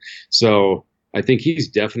Manhattan. So I think he's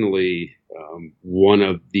definitely one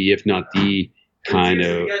of the, if not the kind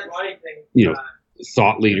of,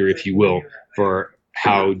 thought leader, if you will, for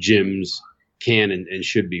how gyms can and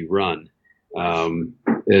should be run. And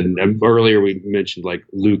earlier we mentioned like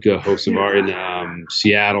Luca Hocevar in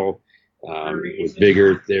Seattle with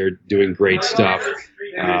Vigor. They're doing great stuff.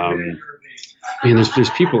 And there's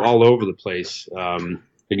people all over the place. Like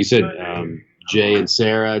you said, Jay and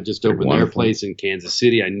Sarah just opened their place in Kansas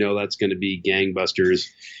City. I know that's going to be gangbusters.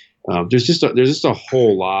 There's just a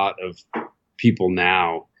whole lot of people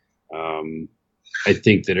now. I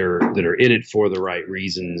think that are in it for the right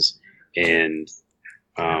reasons and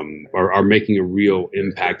are making a real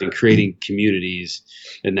impact and creating communities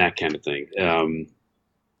and that kind of thing.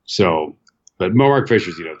 But Mark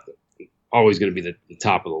Fisher's, always going to be the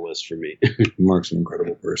top of the list for me. Mark's an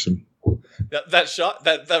incredible person. That shot,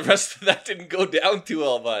 that rest of that didn't go down too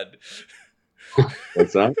well, bud.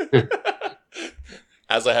 What's that?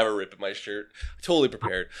 As I have a rip in my shirt. Totally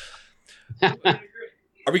prepared.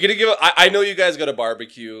 Are we going to give I know you guys got a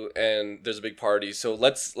barbecue and there's a big party, so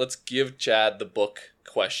let's give Chad the book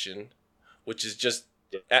question, which is just,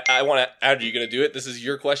 I want to, Andrew, you going to do it? This is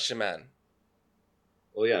your question, man.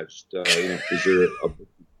 Well, yeah, just, is there a book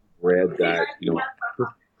read that,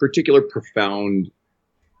 particular profound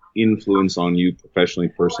influence on you professionally,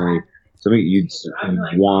 personally, something you'd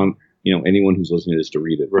want, anyone who's listening to this to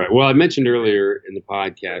read it? Right. Well, I mentioned earlier in the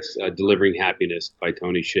podcast, Delivering Happiness by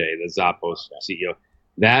Tony Hsieh, the Zappos CEO.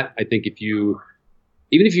 That, I think, even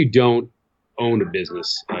if you don't own a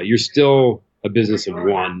business, you're still a business of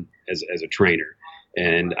one as a trainer.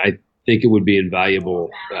 And I think it would be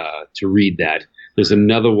invaluable to read that. There's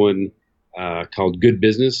another one called Good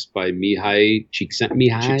Business by Mihai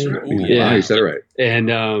Csikszentmihalyi. Yeah, you said it right.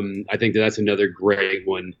 And I think that's another great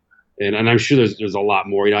one. And I'm sure there's a lot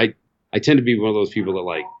more. I tend to be one of those people that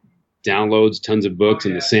like downloads tons of books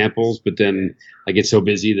and the samples, but then I get so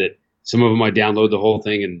busy that some of them I download the whole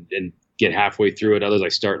thing and get halfway through it. Others I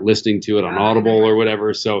start listening to it on Audible or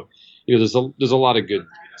whatever. So there's a lot of good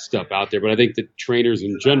stuff out there. But I think that trainers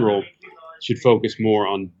in general should focus more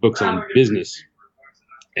on books on business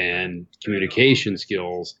and communication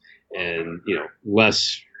skills and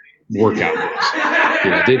less workout books.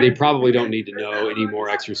 They probably don't need to know any more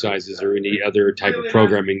exercises or any other type of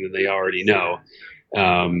programming than they already know.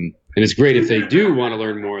 And it's great if they do want to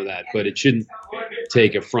learn more of that, but it shouldn't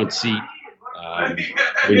take a front seat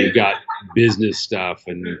when you've got business stuff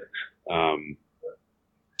and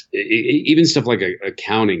even stuff like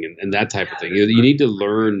accounting and that type of thing. You need to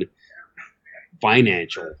learn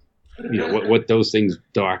financial, what those things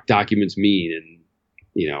documents mean,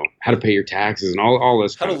 and how to pay your taxes and all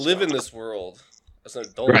this. How to live stuff. in this world as an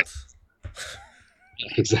adult. Right.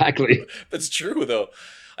 Exactly. That's true, though.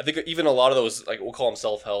 I think even a lot of those, like we'll call them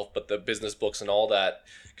self-help, but the business books and all that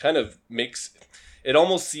kind of makes it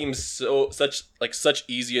almost seems such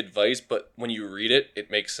easy advice, but when you read it, it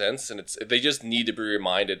makes sense, and they just need to be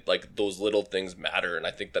reminded like those little things matter, and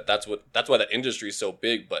I think that's why that industry is so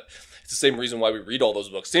big. But it's the same reason why we read all those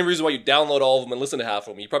books, same reason why you download all of them and listen to half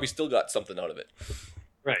of them. You probably still got something out of it.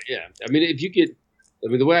 Right. Yeah. I mean,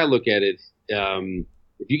 the way I look at it,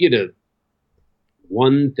 if you get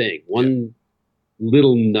one thing, one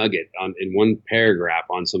little nugget in one paragraph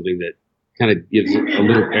on something that kind of gives a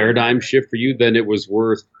little paradigm shift for you, then it was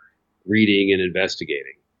worth reading and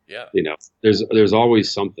investigating. Yeah. You know, there's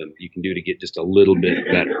always something you can do to get just a little bit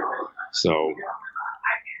better. So,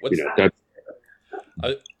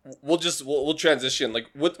 we'll transition. Like,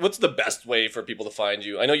 what's the best way for people to find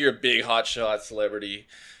you? I know you're a big hotshot celebrity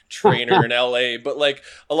trainer in LA, but like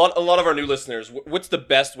a lot of our new listeners, what's the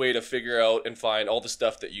best way to figure out and find all the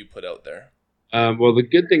stuff that you put out there? Well, the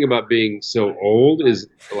good thing about being so old is,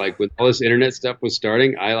 like, when all this internet stuff was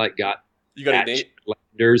starting, I got Chad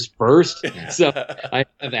Landers first. So I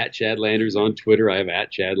have at Chad Landers on Twitter. I have at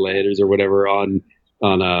Chad Landers or whatever on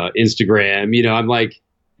Instagram. You know, I'm like,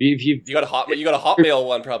 if you got a Hotmail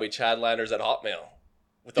one, probably Chad Landers at Hotmail.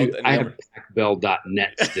 I have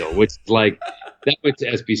pacbell.net still, which is like that went to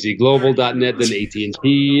SBCglobal.net, then AT&T,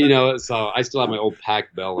 you know, so I still have my old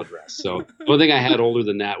PacBell address. So the only thing I had older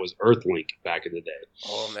than that was Earthlink back in the day.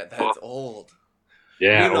 Oh man, that's old.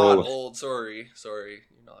 Yeah, you're not old. Sorry,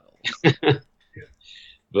 you're not old.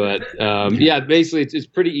 But yeah, basically it's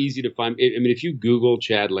pretty easy to find. I mean, if you Google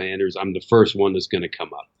Chad Landers, I'm the first one that's going to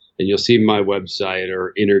come up, and you'll see my website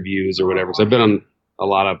or interviews or whatever. So I've been on a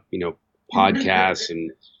lot of, you know, podcasts and,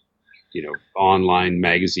 you know, online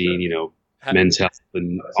magazine, you know, Men's Health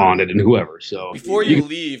and On It and whoever. So before you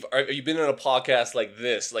leave, have you been on a podcast like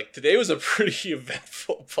this? Like, today was a pretty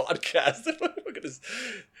eventful podcast.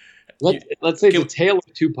 Let's say the tale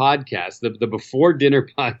of two podcasts, the before dinner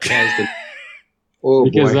podcast. And,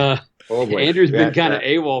 because Andrew's been kind of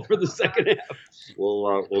AWOL for the second half.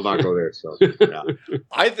 We'll not go there. So yeah.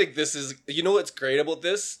 I think this is, you know what's great about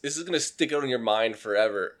this? This is gonna stick out in your mind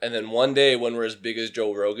forever. And then one day when we're as big as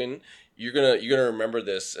Joe Rogan, you're gonna remember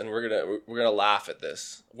this, and we're gonna laugh at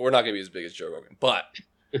this. We're not gonna be as big as Joe Rogan, but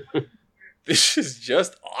this is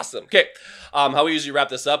just awesome. Okay, how we usually wrap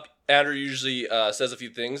this up. Andrew usually says a few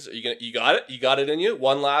things. You got it? You got it in you?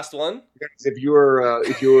 One last one? If you're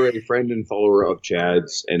a friend and follower of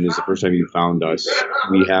Chad's, and this is the first time you found us,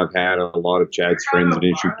 we have had a lot of Chad's friends and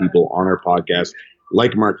industry people on our podcast,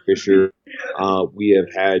 like Mark Fisher. We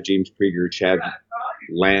have had James Krieger, Chad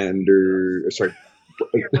Lander,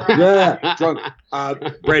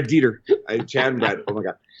 Brad Dieter. Chad and Brad. Oh my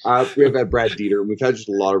God. We've had Brad Dieter. We've had just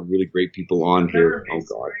a lot of really great people on here. Oh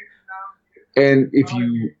God. And if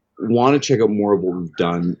you want to check out more of what we've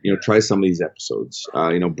done, you know, try some of these episodes.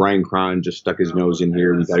 You know, Brian Cron just stuck his nose in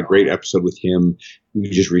here. We've had a great episode with him. We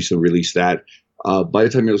just recently released that. By the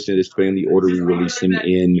time you're listening to this, depending on the order we release them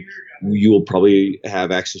in, you will probably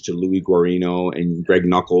have access to Louis Guarino and Greg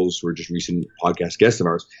Knuckles, who are just recent podcast guests of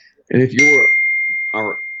ours. And if you're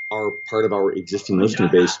our part of our existing listener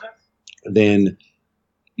base, then,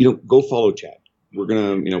 you know, go follow Chad. We're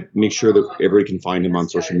gonna, you know, make sure that everybody can find him on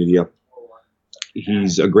social media.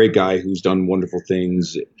 He's a great guy who's done wonderful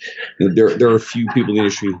things. There are a few people in the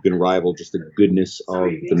industry who can rival just the goodness of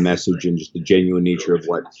the message and just the genuine nature of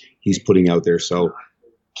what he's putting out there. So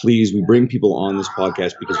please, we bring people on this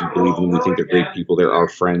podcast because we believe in them. We think they're great people. They're our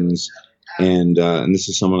friends. And this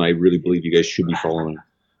is someone I really believe you guys should be following.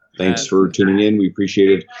 Thanks for tuning in. We appreciate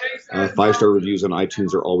it. 5-star reviews on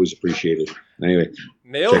iTunes are always appreciated. Anyway.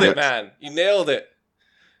 Nailed it, man. You nailed it.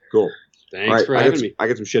 Cool. Thanks for having me. I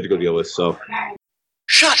got some shit to go deal with, so.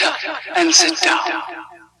 Shut up and sit down.